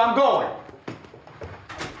 That's where I'm going.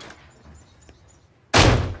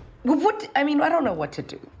 Well, I don't know what to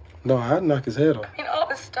do. No, I'd knock his head off. All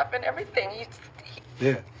this stuff and everything.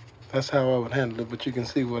 Yeah, that's how I would handle it, but you can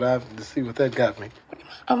see what that got me.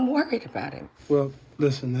 I'm worried about him. Well,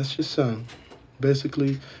 listen, that's your son.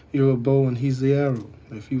 Basically, you're a bow and he's the arrow.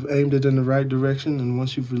 If you've aimed it in the right direction and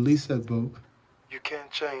once you've released that bow, you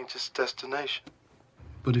can't change its destination.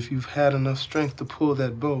 But if you've had enough strength to pull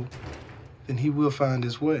that bow, then he will find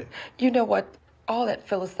his way. You know what? All that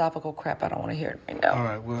philosophical crap, I don't want to hear it right now. All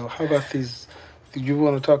right, well, how about these? Do you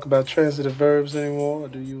want to talk about transitive verbs anymore, or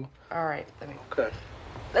do you? All right, Okay.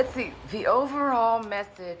 Let's see. The overall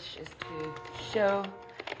message is to show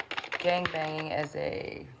gangbanging as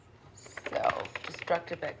a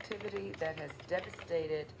self-destructive activity that has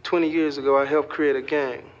devastated... 20 years ago, I helped create a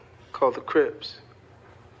gang called the Crips.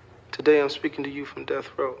 Today, I'm speaking to you from death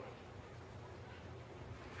row.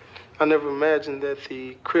 I never imagined that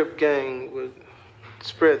the Crip gang would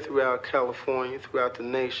spread throughout California, throughout the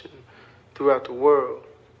nation, throughout the world.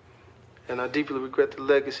 And I deeply regret the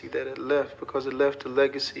legacy that it left, because it left a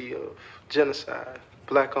legacy of genocide,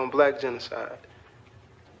 black-on-black genocide.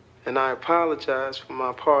 And I apologize for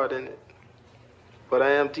my part in it. But I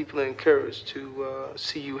am deeply encouraged to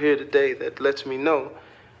see you here today. That lets me know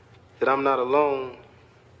that I'm not alone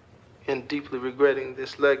in deeply regretting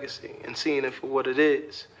this legacy and seeing it for what it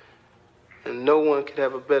is. And no one could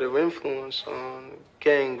have a better influence on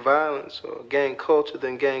gang violence or gang culture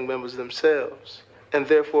than gang members themselves, and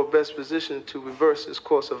therefore best positioned to reverse this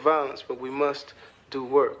course of violence. But we must do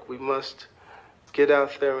work. We must get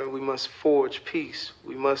out there and we must forge peace.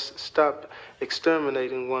 We must stop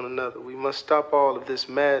exterminating one another. We must stop all of this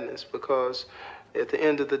madness, because at the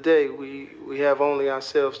end of the day, we have only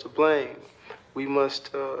ourselves to blame. We must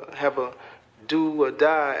have a do or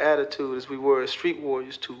die attitude, as we were as street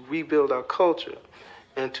warriors, to rebuild our culture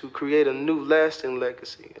and to create a new lasting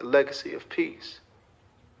legacy, a legacy of peace.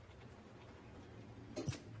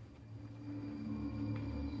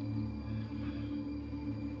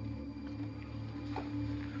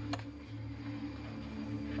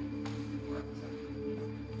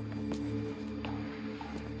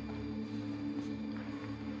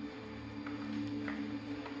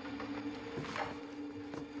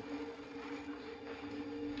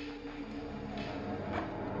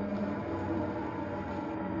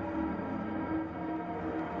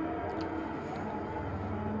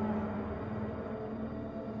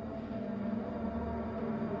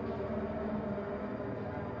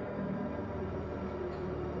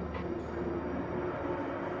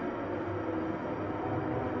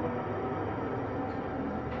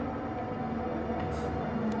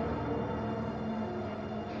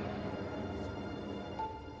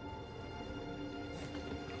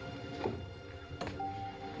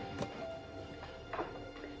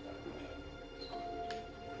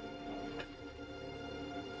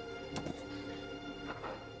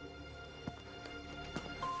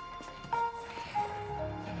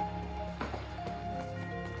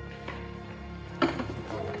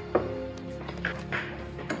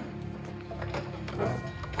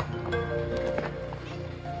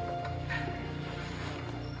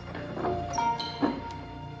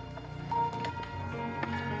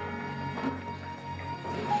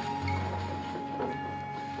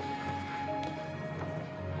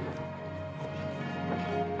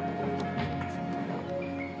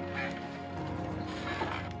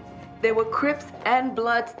 There were Crips and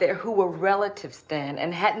Bloods there who were relatives, Stan,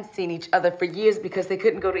 and hadn't seen each other for years because they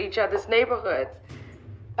couldn't go to each other's neighborhoods.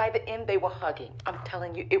 By the end, they were hugging. I'm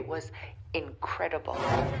telling you, it was incredible.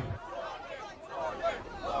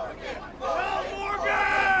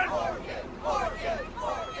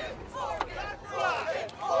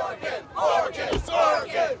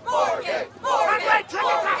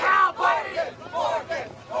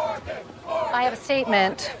 I have a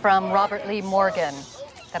statement from Robert Lee Morgan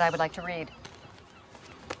that I would like to read.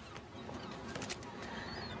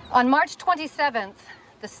 On March 27th,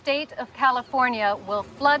 the state of California will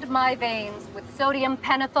flood my veins with sodium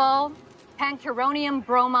pentothal, pancuronium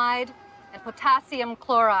bromide, and potassium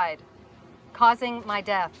chloride, causing my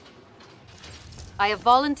death. I have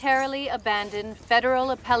voluntarily abandoned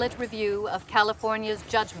federal appellate review of California's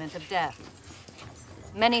judgment of death.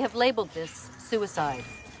 Many have labeled this suicide.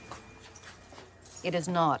 It is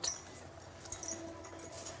not.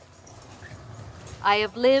 I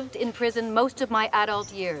have lived in prison most of my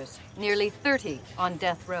adult years, nearly 30 on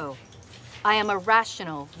death row. I am a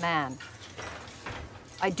rational man.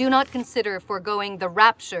 I do not consider foregoing the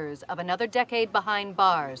raptures of another decade behind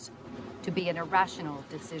bars to be an irrational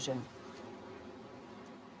decision.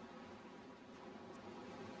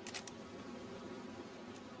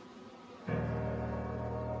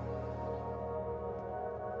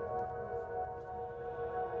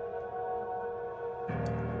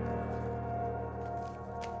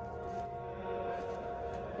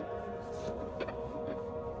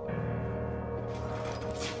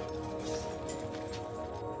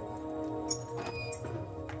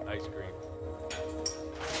 Ice cream.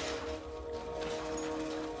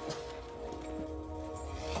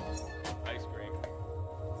 Ice cream.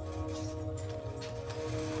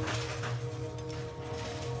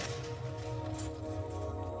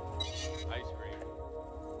 Ice cream.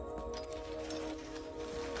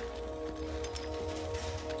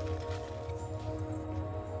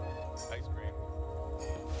 Ice cream.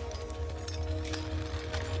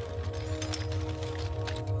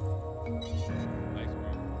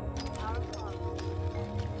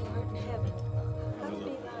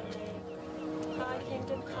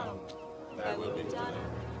 Thy will be done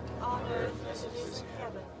on earth as it is in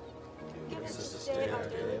heaven. Give us this day our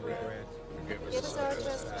daily bread. Forgive us our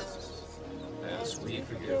trespasses, as we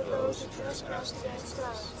forgive those who trespass against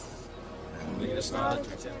us. And lead us not into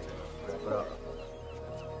temptation.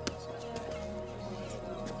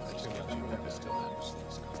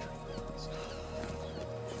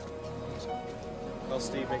 Well,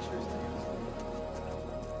 Steve, make sure he's there.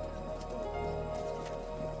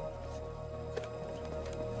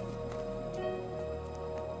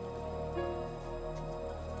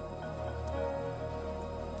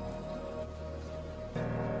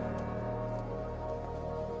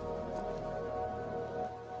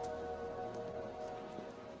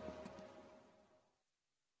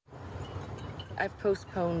 I've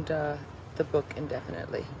postponed the book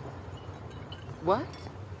indefinitely. What?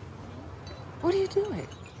 What are you doing?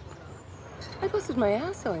 I busted my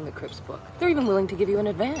ass selling the Crips book. They're even willing to give you an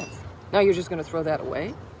advance. Now you're just gonna throw that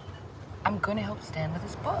away? I'm gonna help Stan with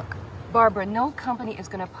his book. Barbara, no company is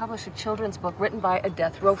gonna publish a children's book written by a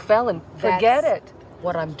death row felon. Forget it.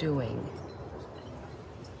 What I'm doing.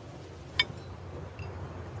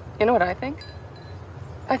 You know what I think?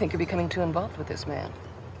 I think you're becoming too involved with this man.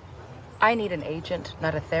 I need an agent,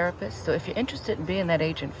 not a therapist, so if you're interested in being that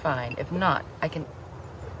agent, fine. If not, I can...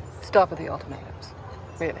 Stop with the ultimatums.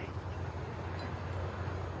 Really.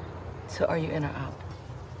 So are you in or out?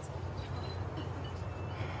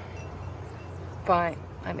 Fine,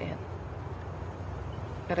 I'm in.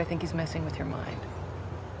 But I think he's messing with your mind.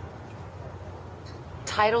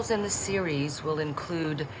 Titles in the series will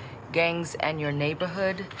include Gangs and Your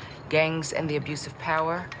Neighborhood, Gangs and the Abuse of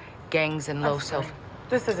Power, Gangs and Low Self...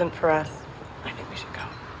 This isn't for us. I think we should go.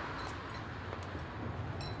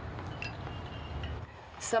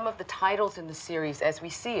 Some of the titles in the series, as we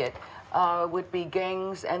see it, would be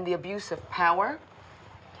Gangs and the Abuse of Power,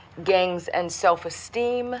 Gangs and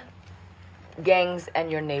Self-Esteem, Gangs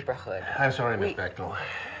and Your Neighborhood. I'm sorry, Miss Bechtel.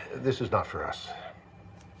 This is not for us.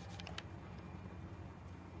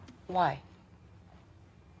 Why?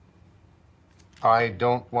 I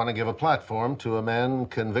don't want to give a platform to a man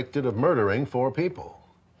convicted of murdering 4 people.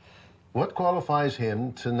 What qualifies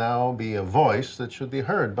him to now be a voice that should be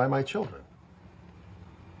heard by my children?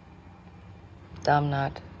 Dumb,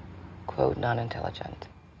 not, quote, non-intelligent.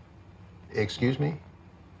 Excuse me?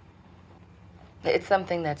 It's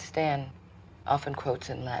something that Stan often quotes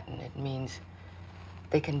in Latin. It means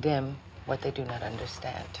they condemn what they do not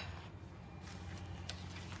understand.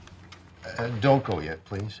 Don't go yet,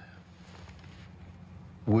 please.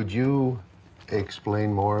 Would you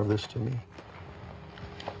explain more of this to me?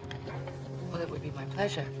 Well, it would be my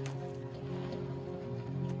pleasure.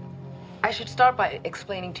 I should start by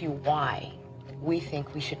explaining to you why we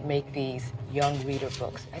think we should make these young reader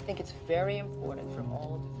books. I think it's very important from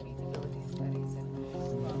all of the feasibility studies and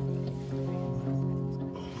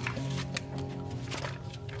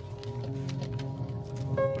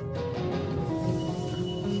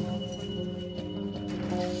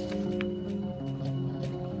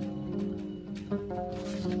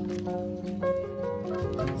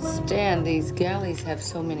Stan, these galleys have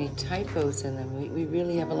so many typos in them. We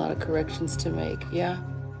really have a lot of corrections to make, yeah?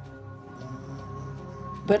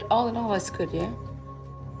 But all in all, that's good, yeah?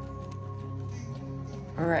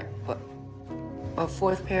 All right, what? A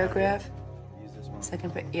fourth paragraph?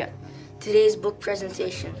 Second, yeah. Today's book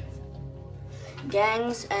presentation.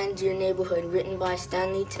 Gangs and Your Neighborhood, written by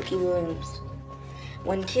Stanley Tookie Williams.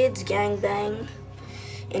 When kids gangbang,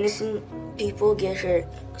 innocent people get hurt.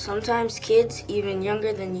 Sometimes kids, even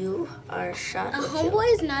younger than you, are shot. A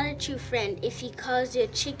homeboy is not a true friend if he calls you a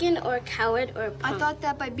chicken or a coward or a punk. I thought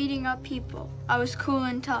that by beating up people, I was cool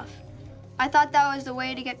and tough. I thought that was the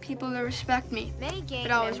way to get people to respect me. Many gang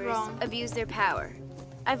but I was members wrong. abuse their power.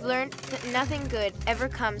 I've learned that nothing good ever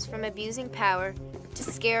comes from abusing power to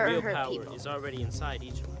scare or hurt people. Real power is already inside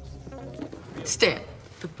each of us. Stan,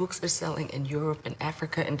 the books are selling in Europe and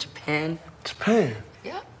Africa and Japan. Japan?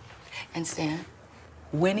 Yeah. And Stan,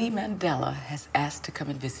 Winnie Mandela has asked to come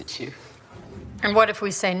and visit you. And what if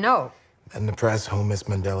we say no? And the press, whom Miss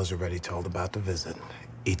Mandela's already told about the visit,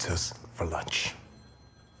 eats us for lunch.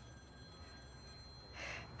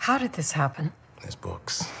 How did this happen? His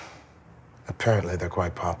books. Apparently, they're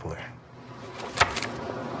quite popular.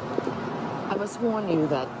 I must warn you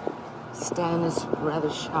that Stan is rather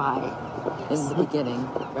shy in the beginning,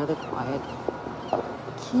 rather quiet.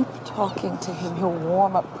 Keep talking to him. He'll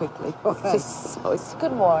warm up quickly. Okay. So it's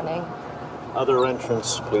good warning. Other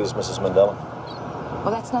entrance, please, Mrs. Mandela.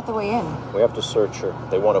 Well, that's not the way in. We have to search her.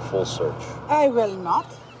 They want a full search. I will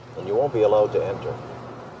not. And you won't be allowed to enter.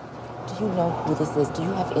 Do you know who this is? Do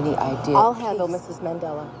you have any idea? I'll handle Mrs.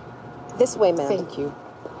 Mandela. This way, ma'am. Thank you.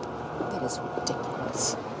 That is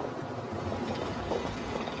ridiculous.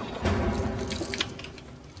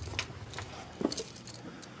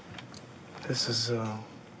 This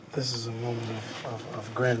is a moment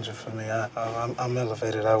of grandeur for me. I'm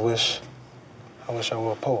elevated. I wish I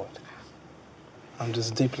were a poet. I'm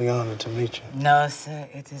just deeply honored to meet you. No, sir,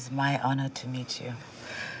 it is my honor to meet you.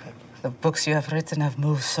 The books you have written have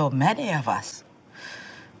moved so many of us.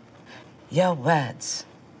 Your words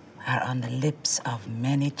are on the lips of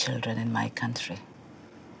many children in my country.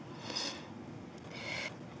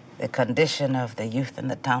 The condition of the youth in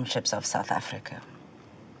the townships of South Africa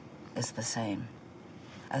is the same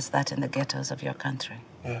as that in the ghettos of your country.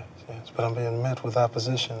 Yes, but I'm being met with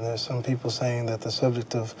opposition. There's some people saying that the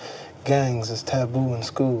subject of gangs is taboo in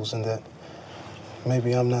schools and that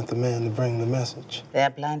maybe I'm not the man to bring the message. They are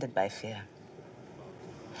blinded by fear.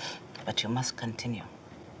 But you must continue.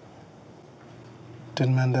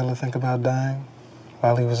 Didn't Mandela think about dying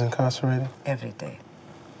while he was incarcerated? Every day.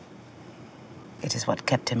 It is what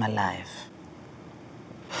kept him alive.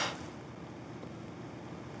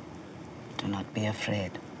 Do not be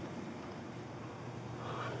afraid.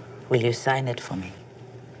 Will you sign it for me?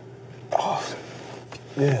 Oh,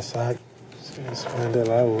 yes, Miss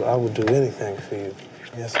Mandela, I will do anything for you.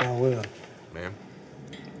 Yes, I will. Ma'am?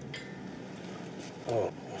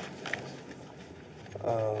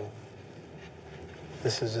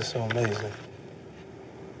 This is just so amazing.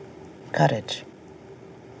 Courage.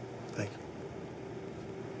 Thank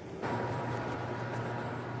you.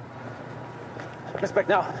 Miss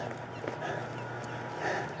Becknell.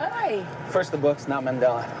 Hi. First the books, now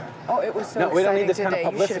Mandela. Oh, it was so No, we don't need exciting this kind of today.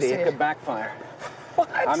 You should have publicity. seen It could backfire. What?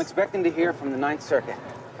 I'm expecting to hear from the Ninth Circuit.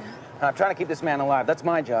 I'm trying to keep this man alive. That's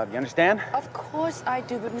my job. You understand? Of course I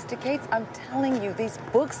do, but Mr. Cates, I'm telling you, these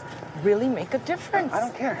books really make a difference. I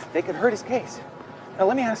don't care. They could hurt his case. Now,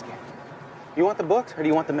 let me ask you. You want the books or do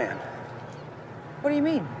you want the man? What do you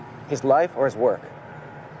mean? His life or his work?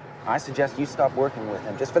 I suggest you stop working with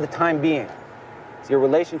him, just for the time being. So your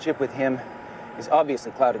relationship with him is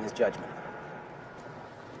obviously clouding his judgment.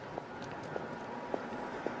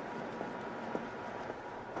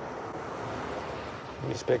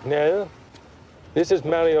 Miss Becknell, this is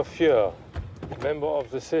Mario Fieur, member of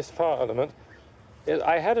the Swiss Parliament.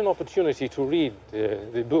 I had an opportunity to read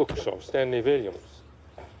the books of Stanley Williams.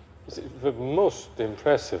 It's most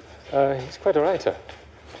impressive. He's quite a writer.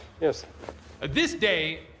 Yes. This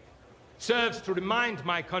day serves to remind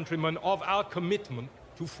my countrymen of our commitment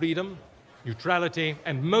to freedom, neutrality,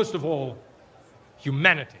 and most of all,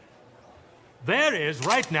 humanity. There is,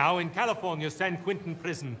 right now, in California's San Quentin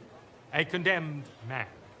Prison, a condemned man.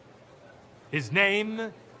 His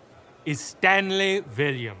name is Stanley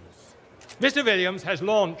Williams. Mr. Williams has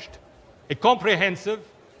launched a comprehensive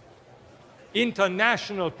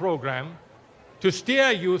international program to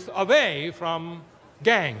steer youth away from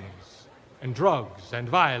gangs and drugs and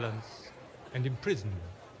violence and imprisonment.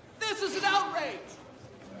 This is an outrage!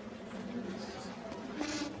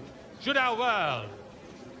 Should our world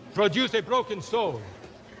produce a broken soul,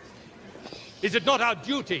 is it not our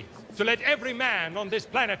duty to let every man on this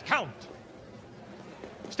planet count?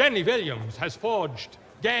 Stanley Williams has forged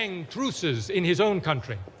gang truces in his own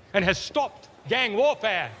country and has stopped gang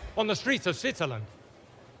warfare on the streets of Switzerland.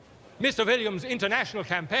 Mr. Williams' international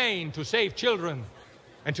campaign to save children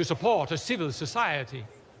and to support a civil society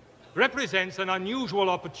represents an unusual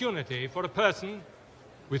opportunity for a person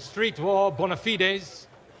with street war bona fides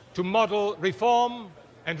to model reform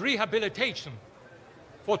and rehabilitation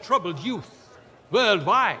for troubled youth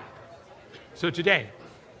worldwide. So today,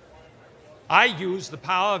 I use the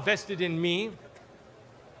power vested in me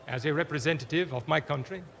as a representative of my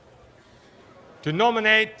country to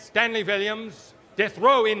nominate Stanley Williams, death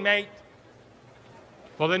row inmate,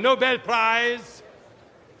 for the Nobel Prize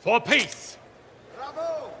for Peace.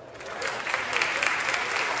 Bravo!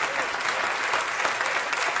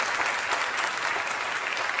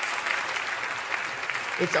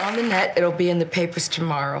 It's on the net. It'll be in the papers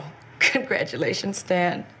tomorrow. Congratulations,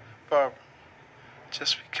 Stan. Barbara,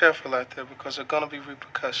 just be careful out there because there are gonna be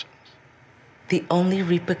repercussions. The only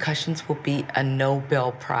repercussions will be a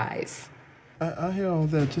Nobel Prize. I hear all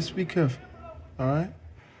that. Just be careful, all right?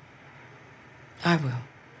 I will.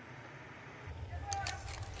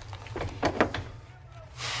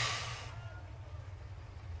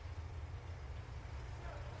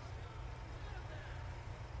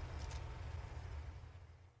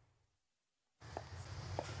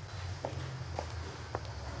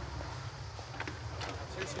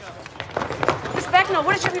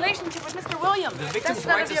 What is your relationship with Mr. Williams? The Victims'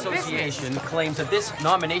 Rights Association claims that this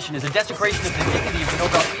nomination is a desecration of the dignity of the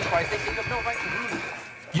Nobel Peace Prize. They think of no right to rule.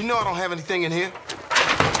 You know I don't have anything in here.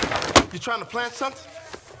 You trying to plant something?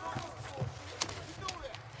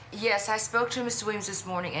 Yes, I spoke to Mr. Williams this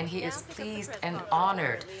morning, and he is pleased and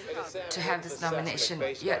honored to have this nomination.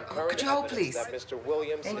 Yeah, could you hold, please? That Mr.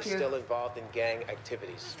 Williams Thank is you. still involved in gang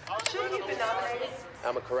activities. Shouldn't he be nominated?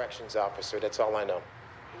 I'm a corrections officer. That's all I know.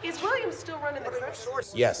 Is Williams still running the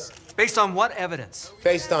Crips? Yes. Based on what evidence?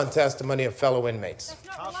 Based on testimony of fellow inmates.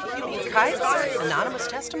 You mean Kites? Anonymous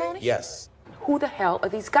testimony? Yes. Who the hell are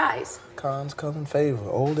these guys? Cons come in favor,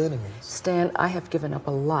 old enemies. Stan, I have given up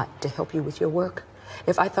a lot to help you with your work.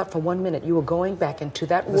 If I thought for 1 minute you were going back into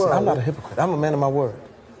that world... I'm not a hypocrite. I'm a man of my word.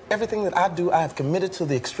 Everything that I do, I have committed to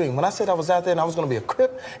the extreme. When I said I was out there and I was going to be a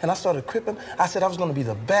Crip, and I started cripping, I said I was going to be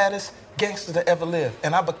the baddest gangster to ever live.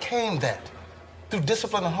 And I became that. Through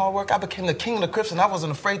discipline and hard work, I became the king of the Crips, and I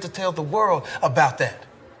wasn't afraid to tell the world about that.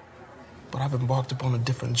 But I've embarked upon a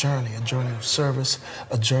different journey, a journey of service,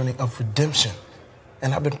 a journey of redemption.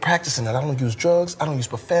 And I've been practicing that. I don't use drugs, I don't use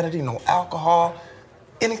profanity, no alcohol.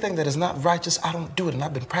 Anything that is not righteous, I don't do it. And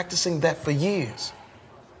I've been practicing that for years.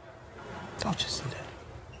 Don't you see that?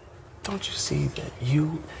 Don't you see that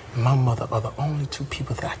you and my mother are the only two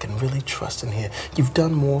people that I can really trust in here? You've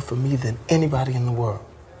done more for me than anybody in the world.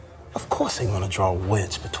 Of course they want to draw a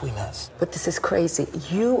wedge between us. But this is crazy.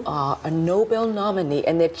 You are a Nobel nominee,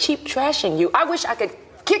 and they're cheap trashing you. I wish I could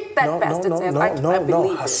kick that bastard's ass. I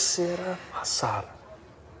believe it. Hasira Hasada.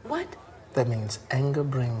 What? That means anger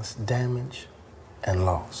brings damage and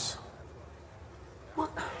loss.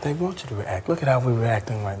 What? They want you to react. Look at how we're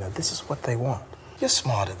reacting right now. This is what they want. You're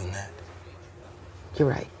smarter than that. You're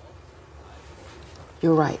right.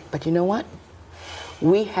 You're right. But you know what?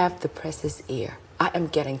 We have the press's ear. I am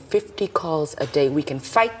getting 50 calls a day. We can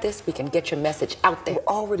fight this. We can get your message out there.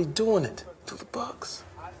 We're already doing it through the books.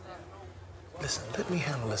 Listen, let me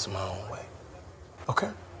handle this my own way,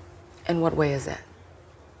 okay? And what way is that?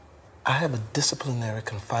 I have a disciplinary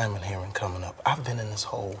confinement hearing coming up. I've been in this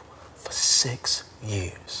hole for 6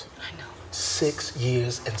 years. I know. 6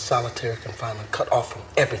 years in solitary confinement, cut off from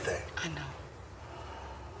everything. I know.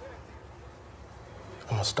 I'm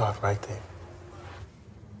gonna start right there.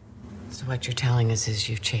 So what you're telling us is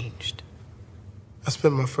you've changed. I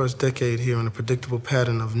spent my first decade here in a predictable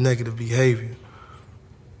pattern of negative behavior.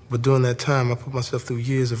 But during that time, I put myself through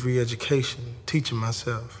years of re-education, teaching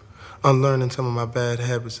myself, unlearning some of my bad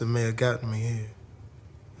habits that may have gotten me here.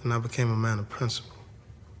 And I became a man of principle.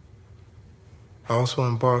 I also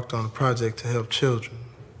embarked on a project to help children,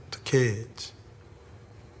 the kids.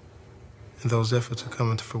 And those efforts are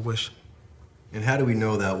coming to fruition. And how do we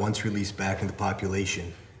know that once released back into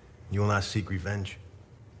population, you will not seek revenge?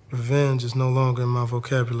 Revenge is no longer in my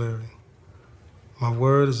vocabulary. My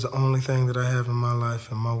word is the only thing that I have in my life,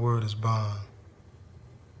 and my word is bond.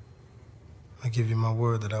 I give you my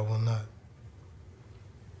word that I will not.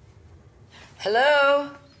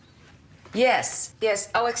 Hello? Yes,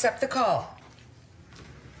 I'll accept the call.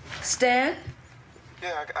 Stan?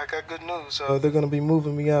 Yeah, I got good news. They're gonna be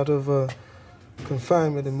moving me out of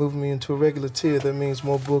confinement and moving me into a regular tier. That means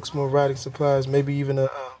more books, more writing supplies, maybe even a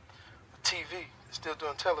TV. They're still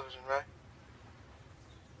doing television, right?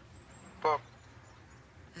 Barbara.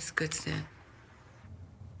 That's good, Stan.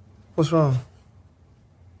 What's wrong?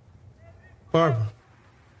 Barbara.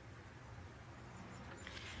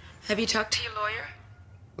 Have you talked to your lawyer?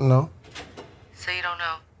 No. So you don't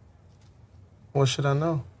know? What should I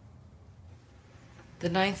know? The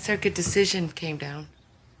Ninth Circuit decision came down.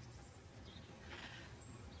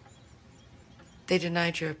 They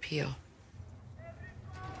denied your appeal.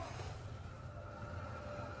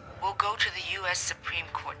 We'll go to the U.S. Supreme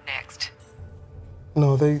Court next.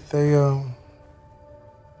 No, they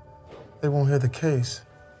won't hear the case.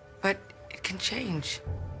 But it can change.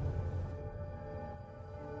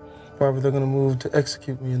 Barbara, they're gonna move to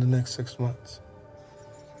execute me in the next 6 months.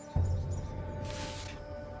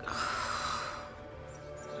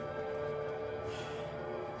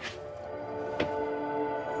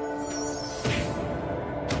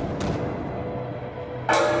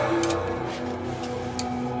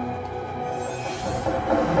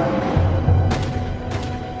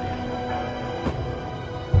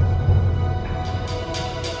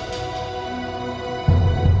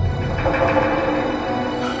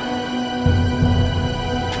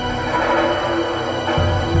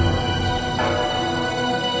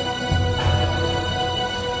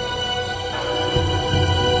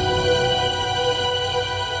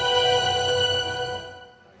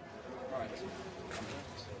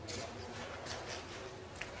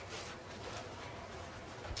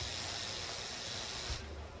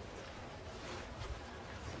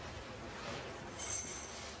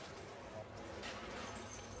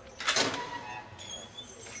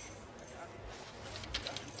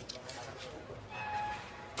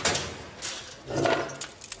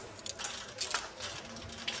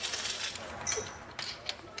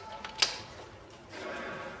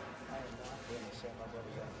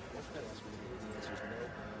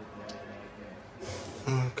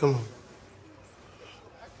 Come on.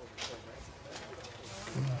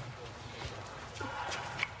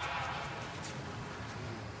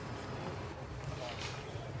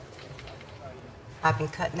 I've been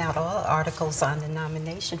cutting out all the articles on the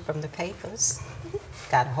nomination from the papers.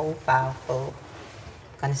 Got a whole file full.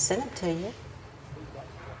 Gonna send them to you.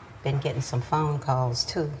 Been getting some phone calls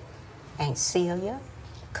too. Aunt Celia,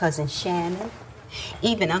 Cousin Shannon,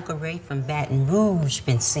 even Uncle Ray from Baton Rouge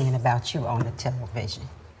been seeing about you on the television.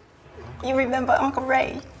 You remember Uncle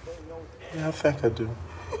Ray? Yeah, I think I do.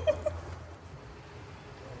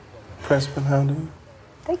 Press been hounding you?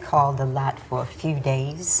 They called a lot for a few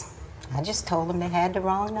days. I just told them they had the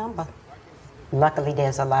wrong number. Luckily,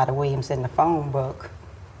 there's a lot of Williams in the phone book.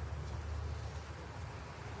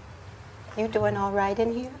 You doing all right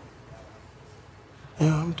in here?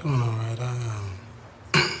 Yeah, I'm doing all right. I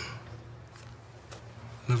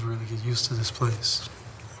never really get used to this place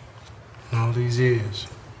in all these years.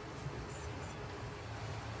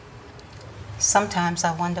 Sometimes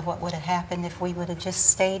I wonder what would have happened if we would have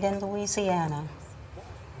just stayed in Louisiana.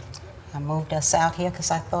 I moved us out here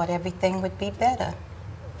because I thought everything would be better.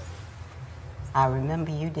 I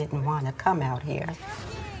remember you didn't want to come out here.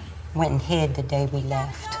 Went and hid the day we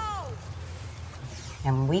left.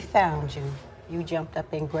 And when we found you, you jumped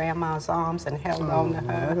up in Grandma's arms and held on to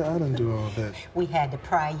her. I didn't do all that. We had to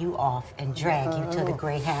pry you off and drag you to the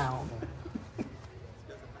Greyhound.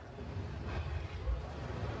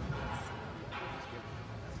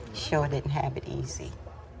 Sure didn't have it easy.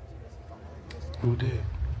 Who did?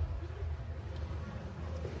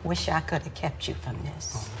 Wish I could have kept you from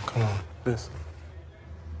this. Oh, come on, listen.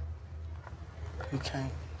 You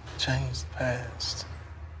can't change the past,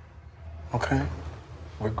 okay?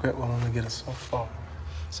 Regret will only get us so far.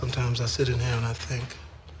 Sometimes I sit in here and I think,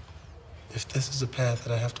 if this is the path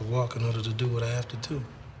that I have to walk in order to do what I have to do,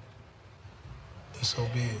 then so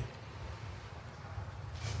be it.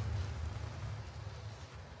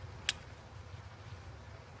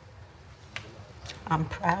 I'm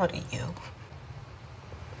proud of you.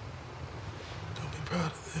 Don't be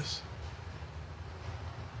proud of this.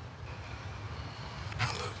 I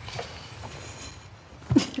love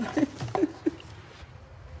you.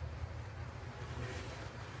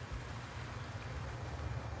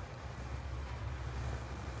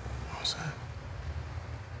 outside?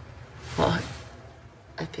 What?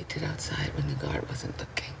 I picked it outside when the guard wasn't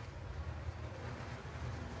looking.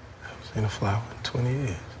 I haven't seen a flower in 20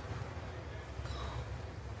 years.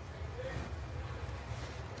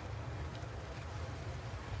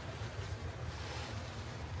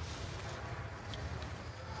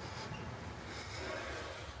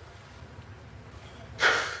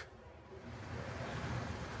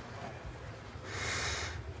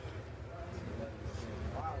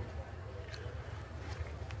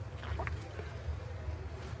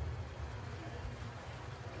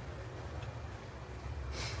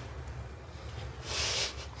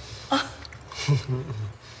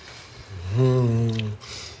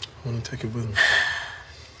 I want to take it with me.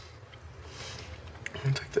 I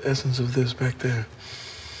want to take the essence of this back there.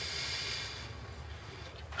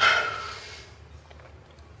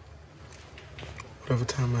 Whatever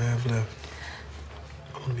time I have left,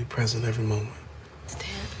 I want to be present every moment. Stand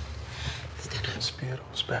up.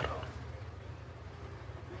 Spero.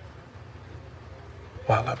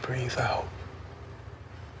 While I breathe out.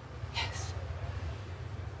 Yes.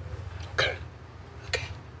 Okay. Okay.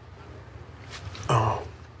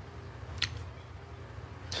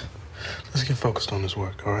 Let's get focused on this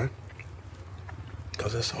work, all right?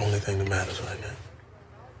 Because that's the only thing that matters right now.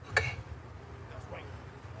 Okay.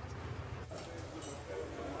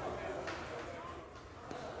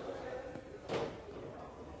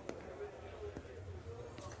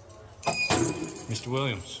 Mr.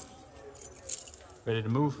 Williams, ready to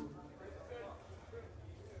move?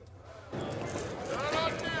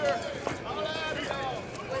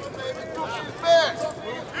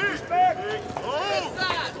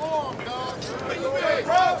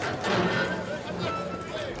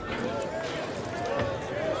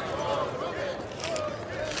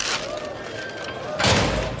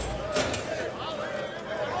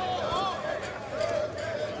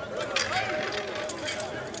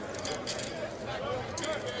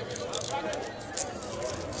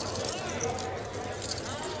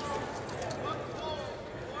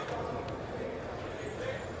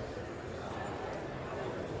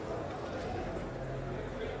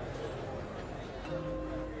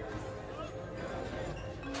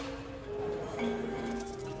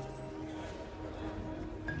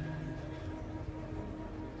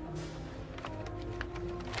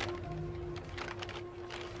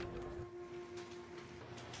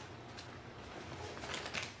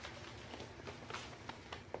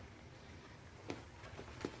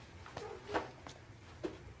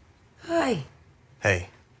 Hi. Hey.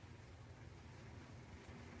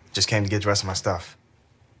 Just came to get dressed in my stuff.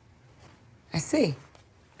 I see.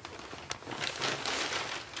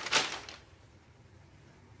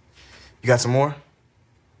 You got some more?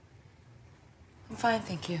 I'm fine,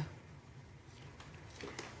 thank you.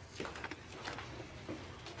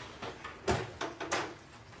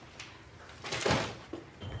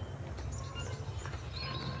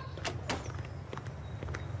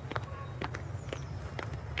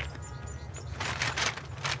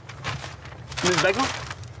 Ms.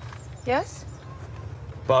 Becknell? Yes?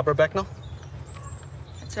 Barbara Becknell?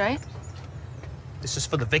 That's right. This is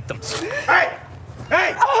for the victims. Hey!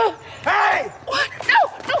 Hey! Hey! What? No!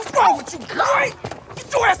 What's wrong with you, guy?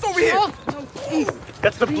 Get your ass over here! No, please.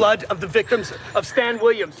 That's the blood of the victims of Stan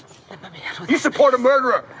Williams. You support a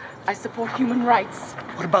murderer. I support human rights.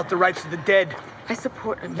 What about the rights of the dead? I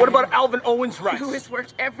support a man. What about Alvin Owen's rights? Who has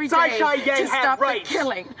worked every Zai day Chai Yang to had stop rights. the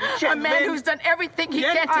killing. Chen A man Lin, who's done everything he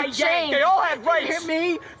Yen can Ai to Yang, change. they all had rights. You hear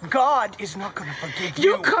me? God is not going to forgive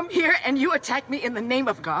you. You come here and you attack me in the name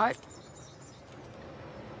of God?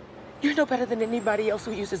 You're no better than anybody else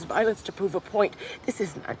who uses violence to prove a point. This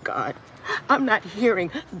is not God. I'm not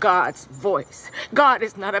hearing God's voice. God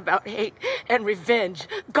is not about hate and revenge.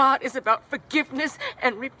 God is about forgiveness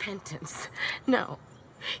and repentance. No,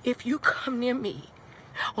 if you come near me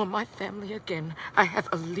or my family again, I have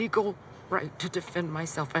a legal right to defend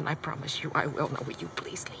myself, and I promise you I will. Now, will you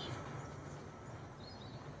please leave?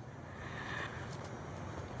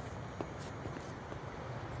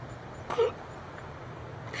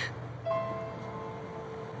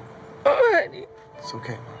 Oh, honey. It's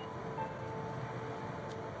okay, Mom.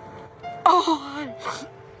 Oh, honey.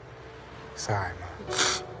 It's all right, Mom.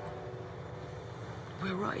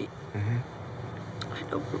 We're right. Mm-hmm. I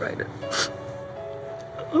know we're right.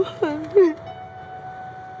 Oh, honey.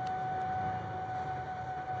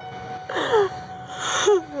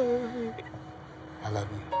 I love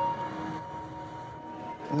you.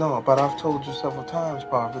 No, but I've told you several times,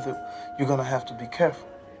 Barbara, that you're gonna have to be careful.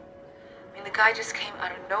 I mean, the guy just came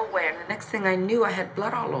out of nowhere, and the next thing I knew, I had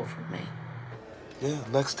blood all over me. Yeah,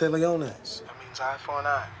 Lex de Leones. That means eye for an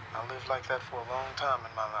eye. I lived like that for a long time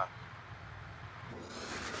in my life.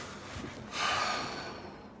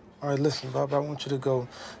 All right, listen, Barbara, I want you to go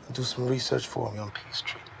and do some research for me on peace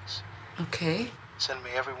treaties. Okay. Send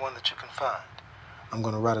me everyone that you can find. I'm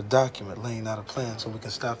going to write a document laying out a plan so we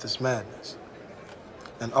can stop this madness.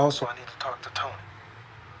 And also, I need to talk to Tony.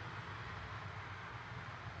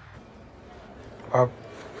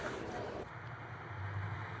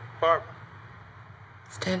 Barbara.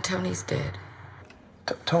 Stan, Tony's dead.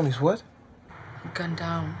 Tony's what? Gunned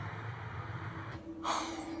down.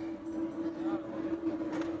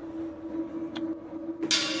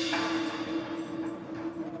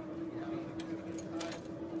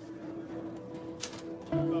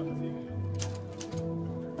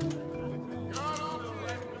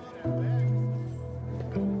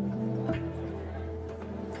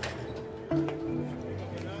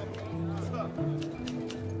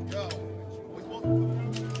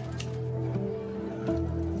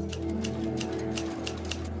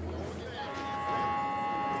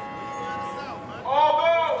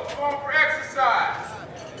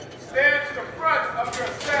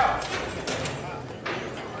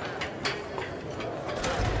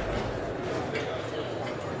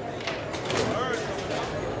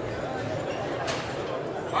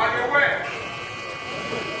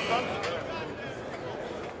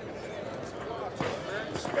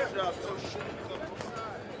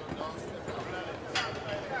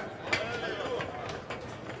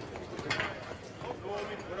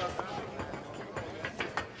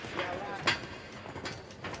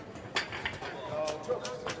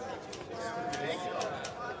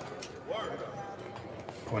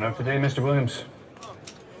 Going out today, Mr. Williams?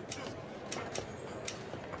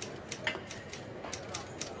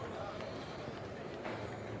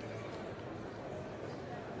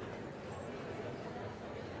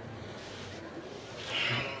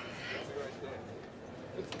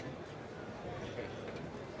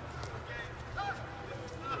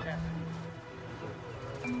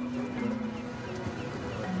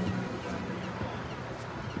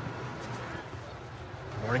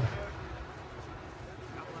 Morning.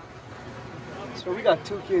 So we got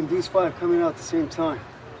Tookie and these 5 coming out at the same time.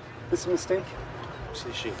 This a mistake?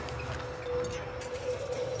 See.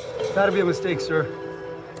 Gotta be a mistake, sir.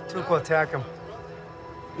 Tookie will attack him.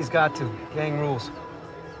 He's got to. Gang rules.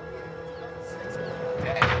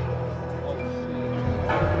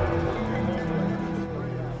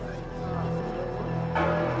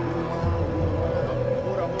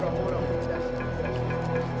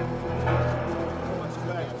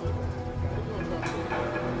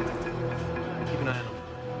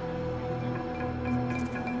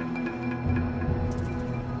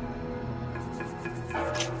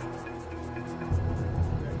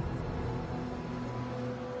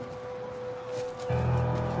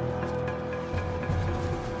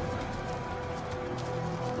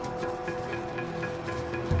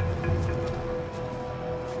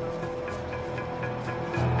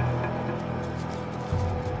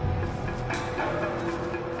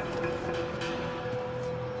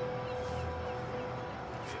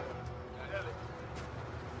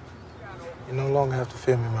 You no longer have to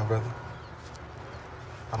fear me, my brother.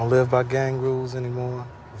 I don't live by gang rules anymore.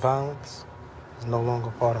 Violence is no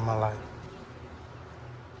longer part of my life.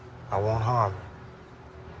 I won't harm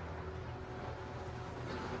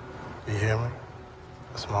you. You hear me?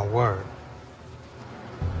 That's my word.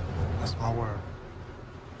 That's my word.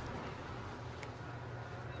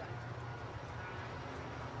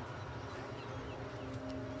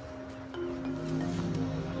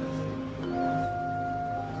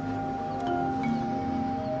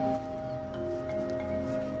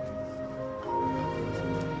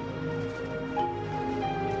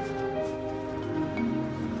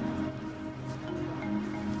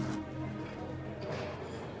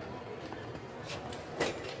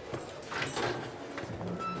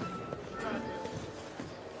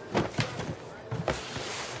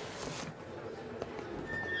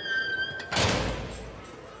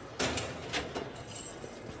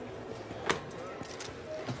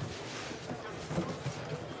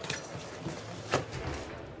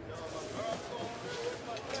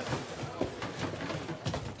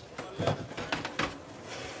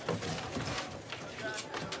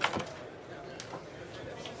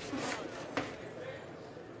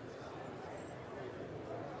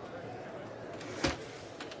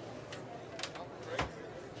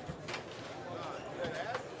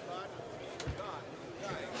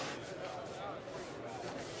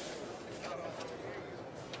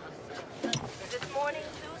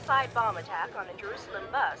 Bomb attack on a Jerusalem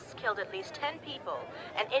bus killed at least 10 people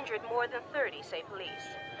and injured more than 30, say police.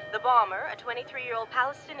 The bomber, a 23-year-old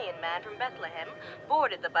Palestinian man from Bethlehem,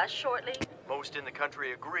 boarded the bus shortly. Most in the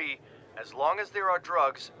country agree, as long as there are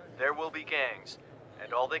drugs, there will be gangs.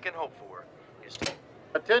 And all they can hope for is to...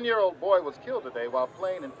 A 10-year-old boy was killed today while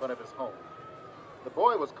playing in front of his home. The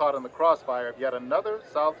boy was caught in the crossfire of yet another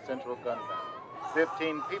South Central gun battle.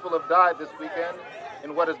 15 people have died this weekend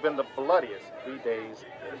in what has been the bloodiest 3 days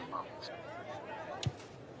in months.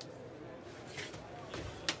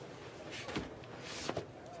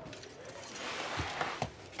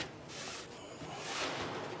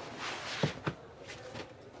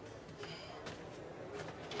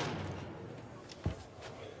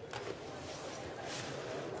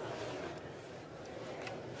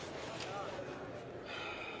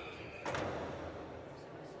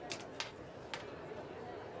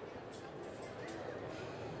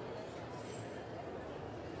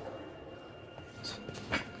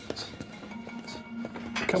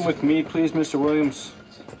 Come with me, please, Mr. Williams.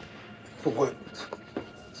 For what?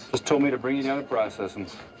 Just told me to bring you down to processing.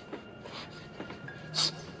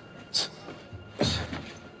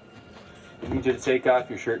 I need you to take off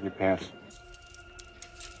your shirt and your pants.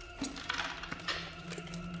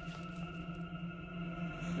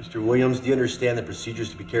 Mr. Williams, do you understand the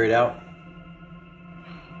procedures to be carried out?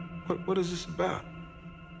 What is this about?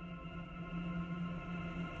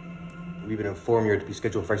 We've been informed you're to be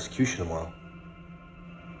scheduled for execution tomorrow.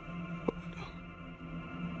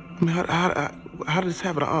 I mean, how did this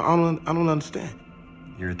happen? I don't understand.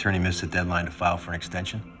 Your attorney missed the deadline to file for an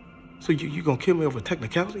extension. So you gonna kill me over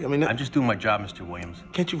technicality? I mean, I'm just doing my job, Mr. Williams.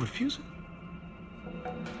 Can't you refuse it?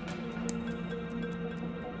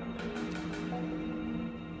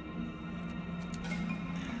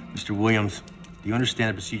 Mr. Williams, do you understand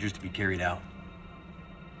the procedures to be carried out?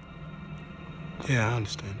 Yeah, I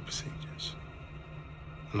understand the procedures.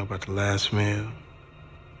 I know about the last meal,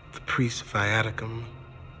 the priest's viaticum,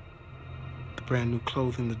 the brand new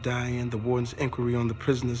clothing to die in, the warden's inquiry on the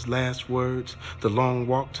prisoner's last words, the long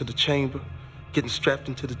walk to the chamber, getting strapped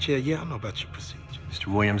into the chair. Yeah, I know about your procedure. Mr.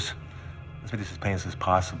 Williams, let's make this as painless as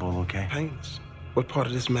possible, okay? Painless? What part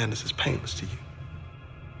of this madness is painless to you?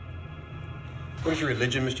 What is your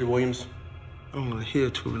religion, Mr. Williams? I don't adhere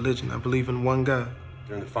to a religion. I believe in one God.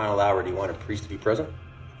 During the final hour, do you want a priest to be present?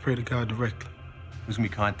 Pray to God directly. Who's gonna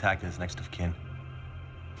be contacted as next of kin?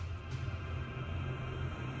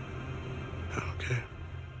 Okay.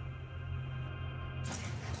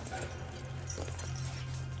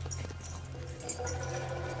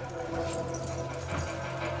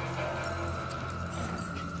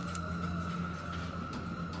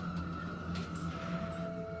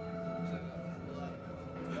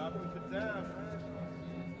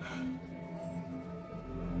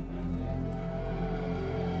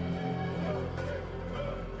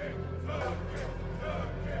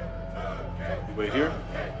 You wait here.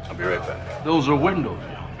 I'll be right back. Those are windows.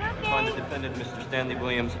 Find the defendant, Mr. Stanley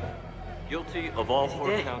Williams, guilty of all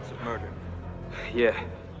 4 counts of murder. Yeah.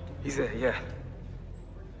 He's there, yeah.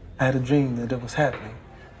 I had a dream that it was happening.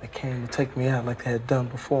 They came to take me out like they had done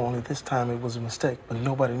before, only this time it was a mistake. But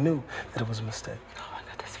nobody knew that it was a mistake. Oh, my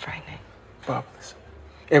God, that's frightening. Barbara, listen.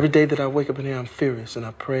 Every day that I wake up in here, I'm furious, and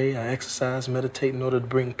I pray, I exercise, meditate in order to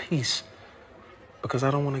bring peace. Because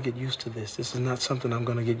I don't want to get used to this. This is not something I'm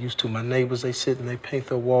going to get used to. My neighbors, they sit and they paint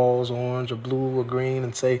their walls orange or blue or green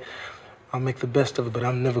and say, I'll make the best of it, but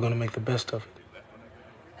I'm never going to make the best of it.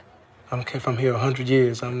 I don't care if I'm here 100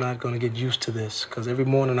 years, I'm not going to get used to this. Because every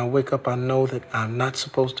morning I wake up, I know that I'm not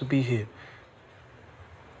supposed to be here.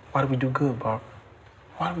 Why do we do good, Barbara?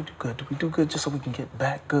 Why do we do good? Do we do good just so we can get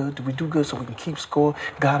back good? Do we do good so we can keep score?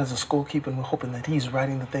 God is a scorekeeper and we're hoping that he's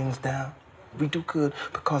writing the things down. We do good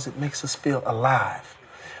because it makes us feel alive.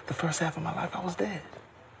 The first half of my life, I was dead.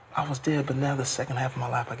 I was dead, but now the second half of my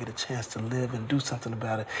life, I get a chance to live and do something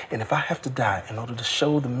about it. And if I have to die in order to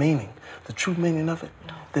show the meaning, the true meaning of it,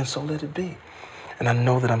 then so let it be. And I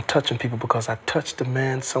know that I'm touching people because I touched a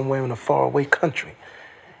man somewhere in a faraway country,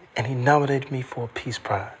 and he nominated me for a Peace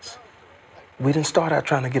Prize. We didn't start out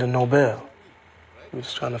trying to get a Nobel. We were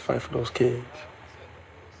just trying to fight for those kids.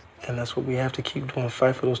 And that's what we have to keep doing,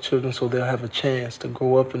 fight for those children so they'll have a chance to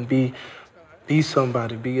grow up and be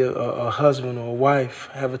somebody, be a husband or a wife,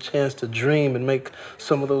 have a chance to dream and make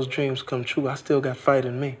some of those dreams come true. I still got fight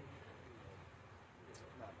in me.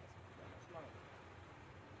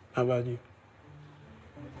 How about you?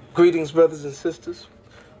 Greetings, brothers and sisters.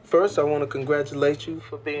 First, I want to congratulate you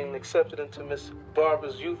for being accepted into Miss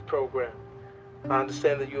Barbara's youth program. I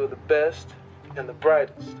understand that you are the best and the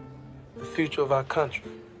brightest, the future of our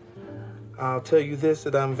country. I'll tell you this,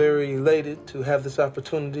 that I'm very elated to have this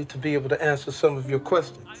opportunity to be able to answer some of your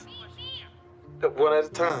questions. One at a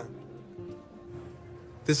time.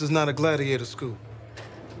 This is not a gladiator school.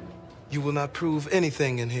 You will not prove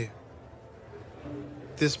anything in here.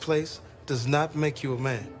 This place does not make you a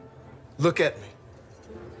man. Look at me.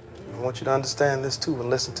 I want you to understand this too and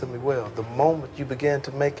listen to me well. The moment you begin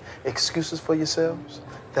to make excuses for yourselves,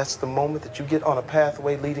 that's the moment that you get on a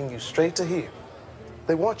pathway leading you straight to here.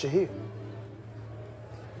 They want you here.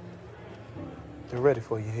 They're ready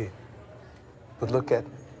for you here. But look at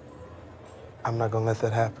me. I'm not gonna let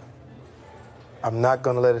that happen. I'm not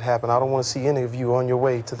gonna let it happen. I don't want to see any of you on your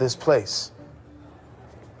way to this place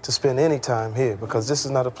to spend any time here, because this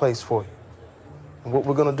is not a place for you. And what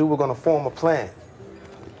we're gonna do, we're gonna form a plan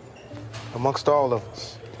amongst all of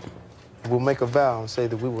us. We'll make a vow and say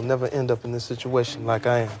that we will never end up in this situation like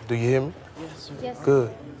I am. Do you hear me? Yes, sir. Yes.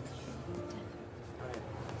 Good.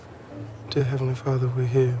 Dear Heavenly Father, we're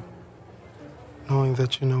here knowing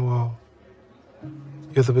that you know all.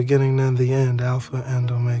 You're the beginning and the end, Alpha and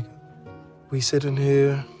Omega. We sit in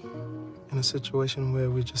here in a situation where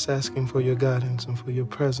we're just asking for your guidance and for your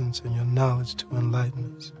presence and your knowledge to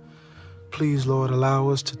enlighten us. Please, Lord, allow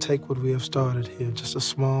us to take what we have started here, just a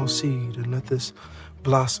small seed, and let this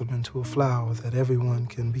blossom into a flower that everyone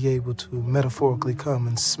can be able to metaphorically come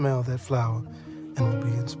and smell that flower and will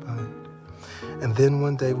be inspired. And then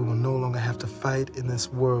one day we will no longer have to fight in this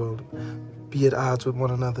world, be at odds with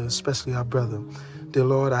one another, especially our brother. Dear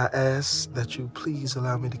Lord, I ask that you please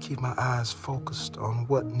allow me to keep my eyes focused on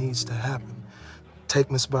what needs to happen. Take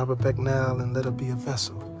Miss Barbara Becknell and let her be a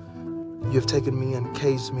vessel. You have taken me and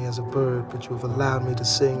caged me as a bird, but you have allowed me to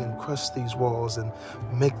sing and crush these walls and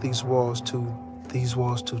make these walls to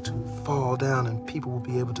fall down, and people will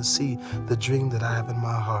be able to see the dream that I have in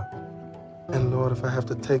my heart. And Lord, if I have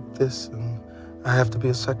to take this and I have to be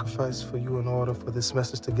a sacrifice for you in order for this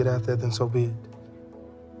message to get out there, then so be it.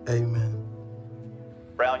 Amen.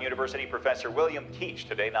 Brown University professor William Teach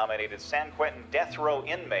today nominated San Quentin death row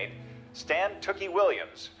inmate Stan Tookie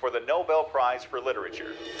Williams for the Nobel Prize for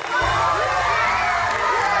Literature.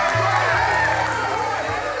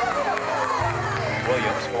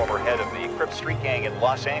 Williams, former head of the Crips Street Gang in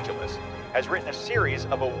Los Angeles, has written a series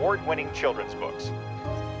of award-winning children's books.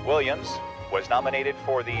 Williams was nominated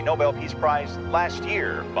for the Nobel Peace Prize last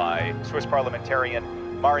year by Swiss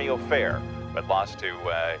parliamentarian Mario Fair, but lost to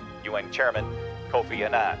UN Chairman Kofi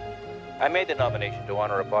Annan. I made the nomination to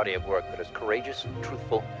honor a body of work that is courageous,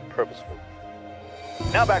 truthful, and purposeful.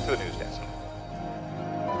 Now back to the news desk.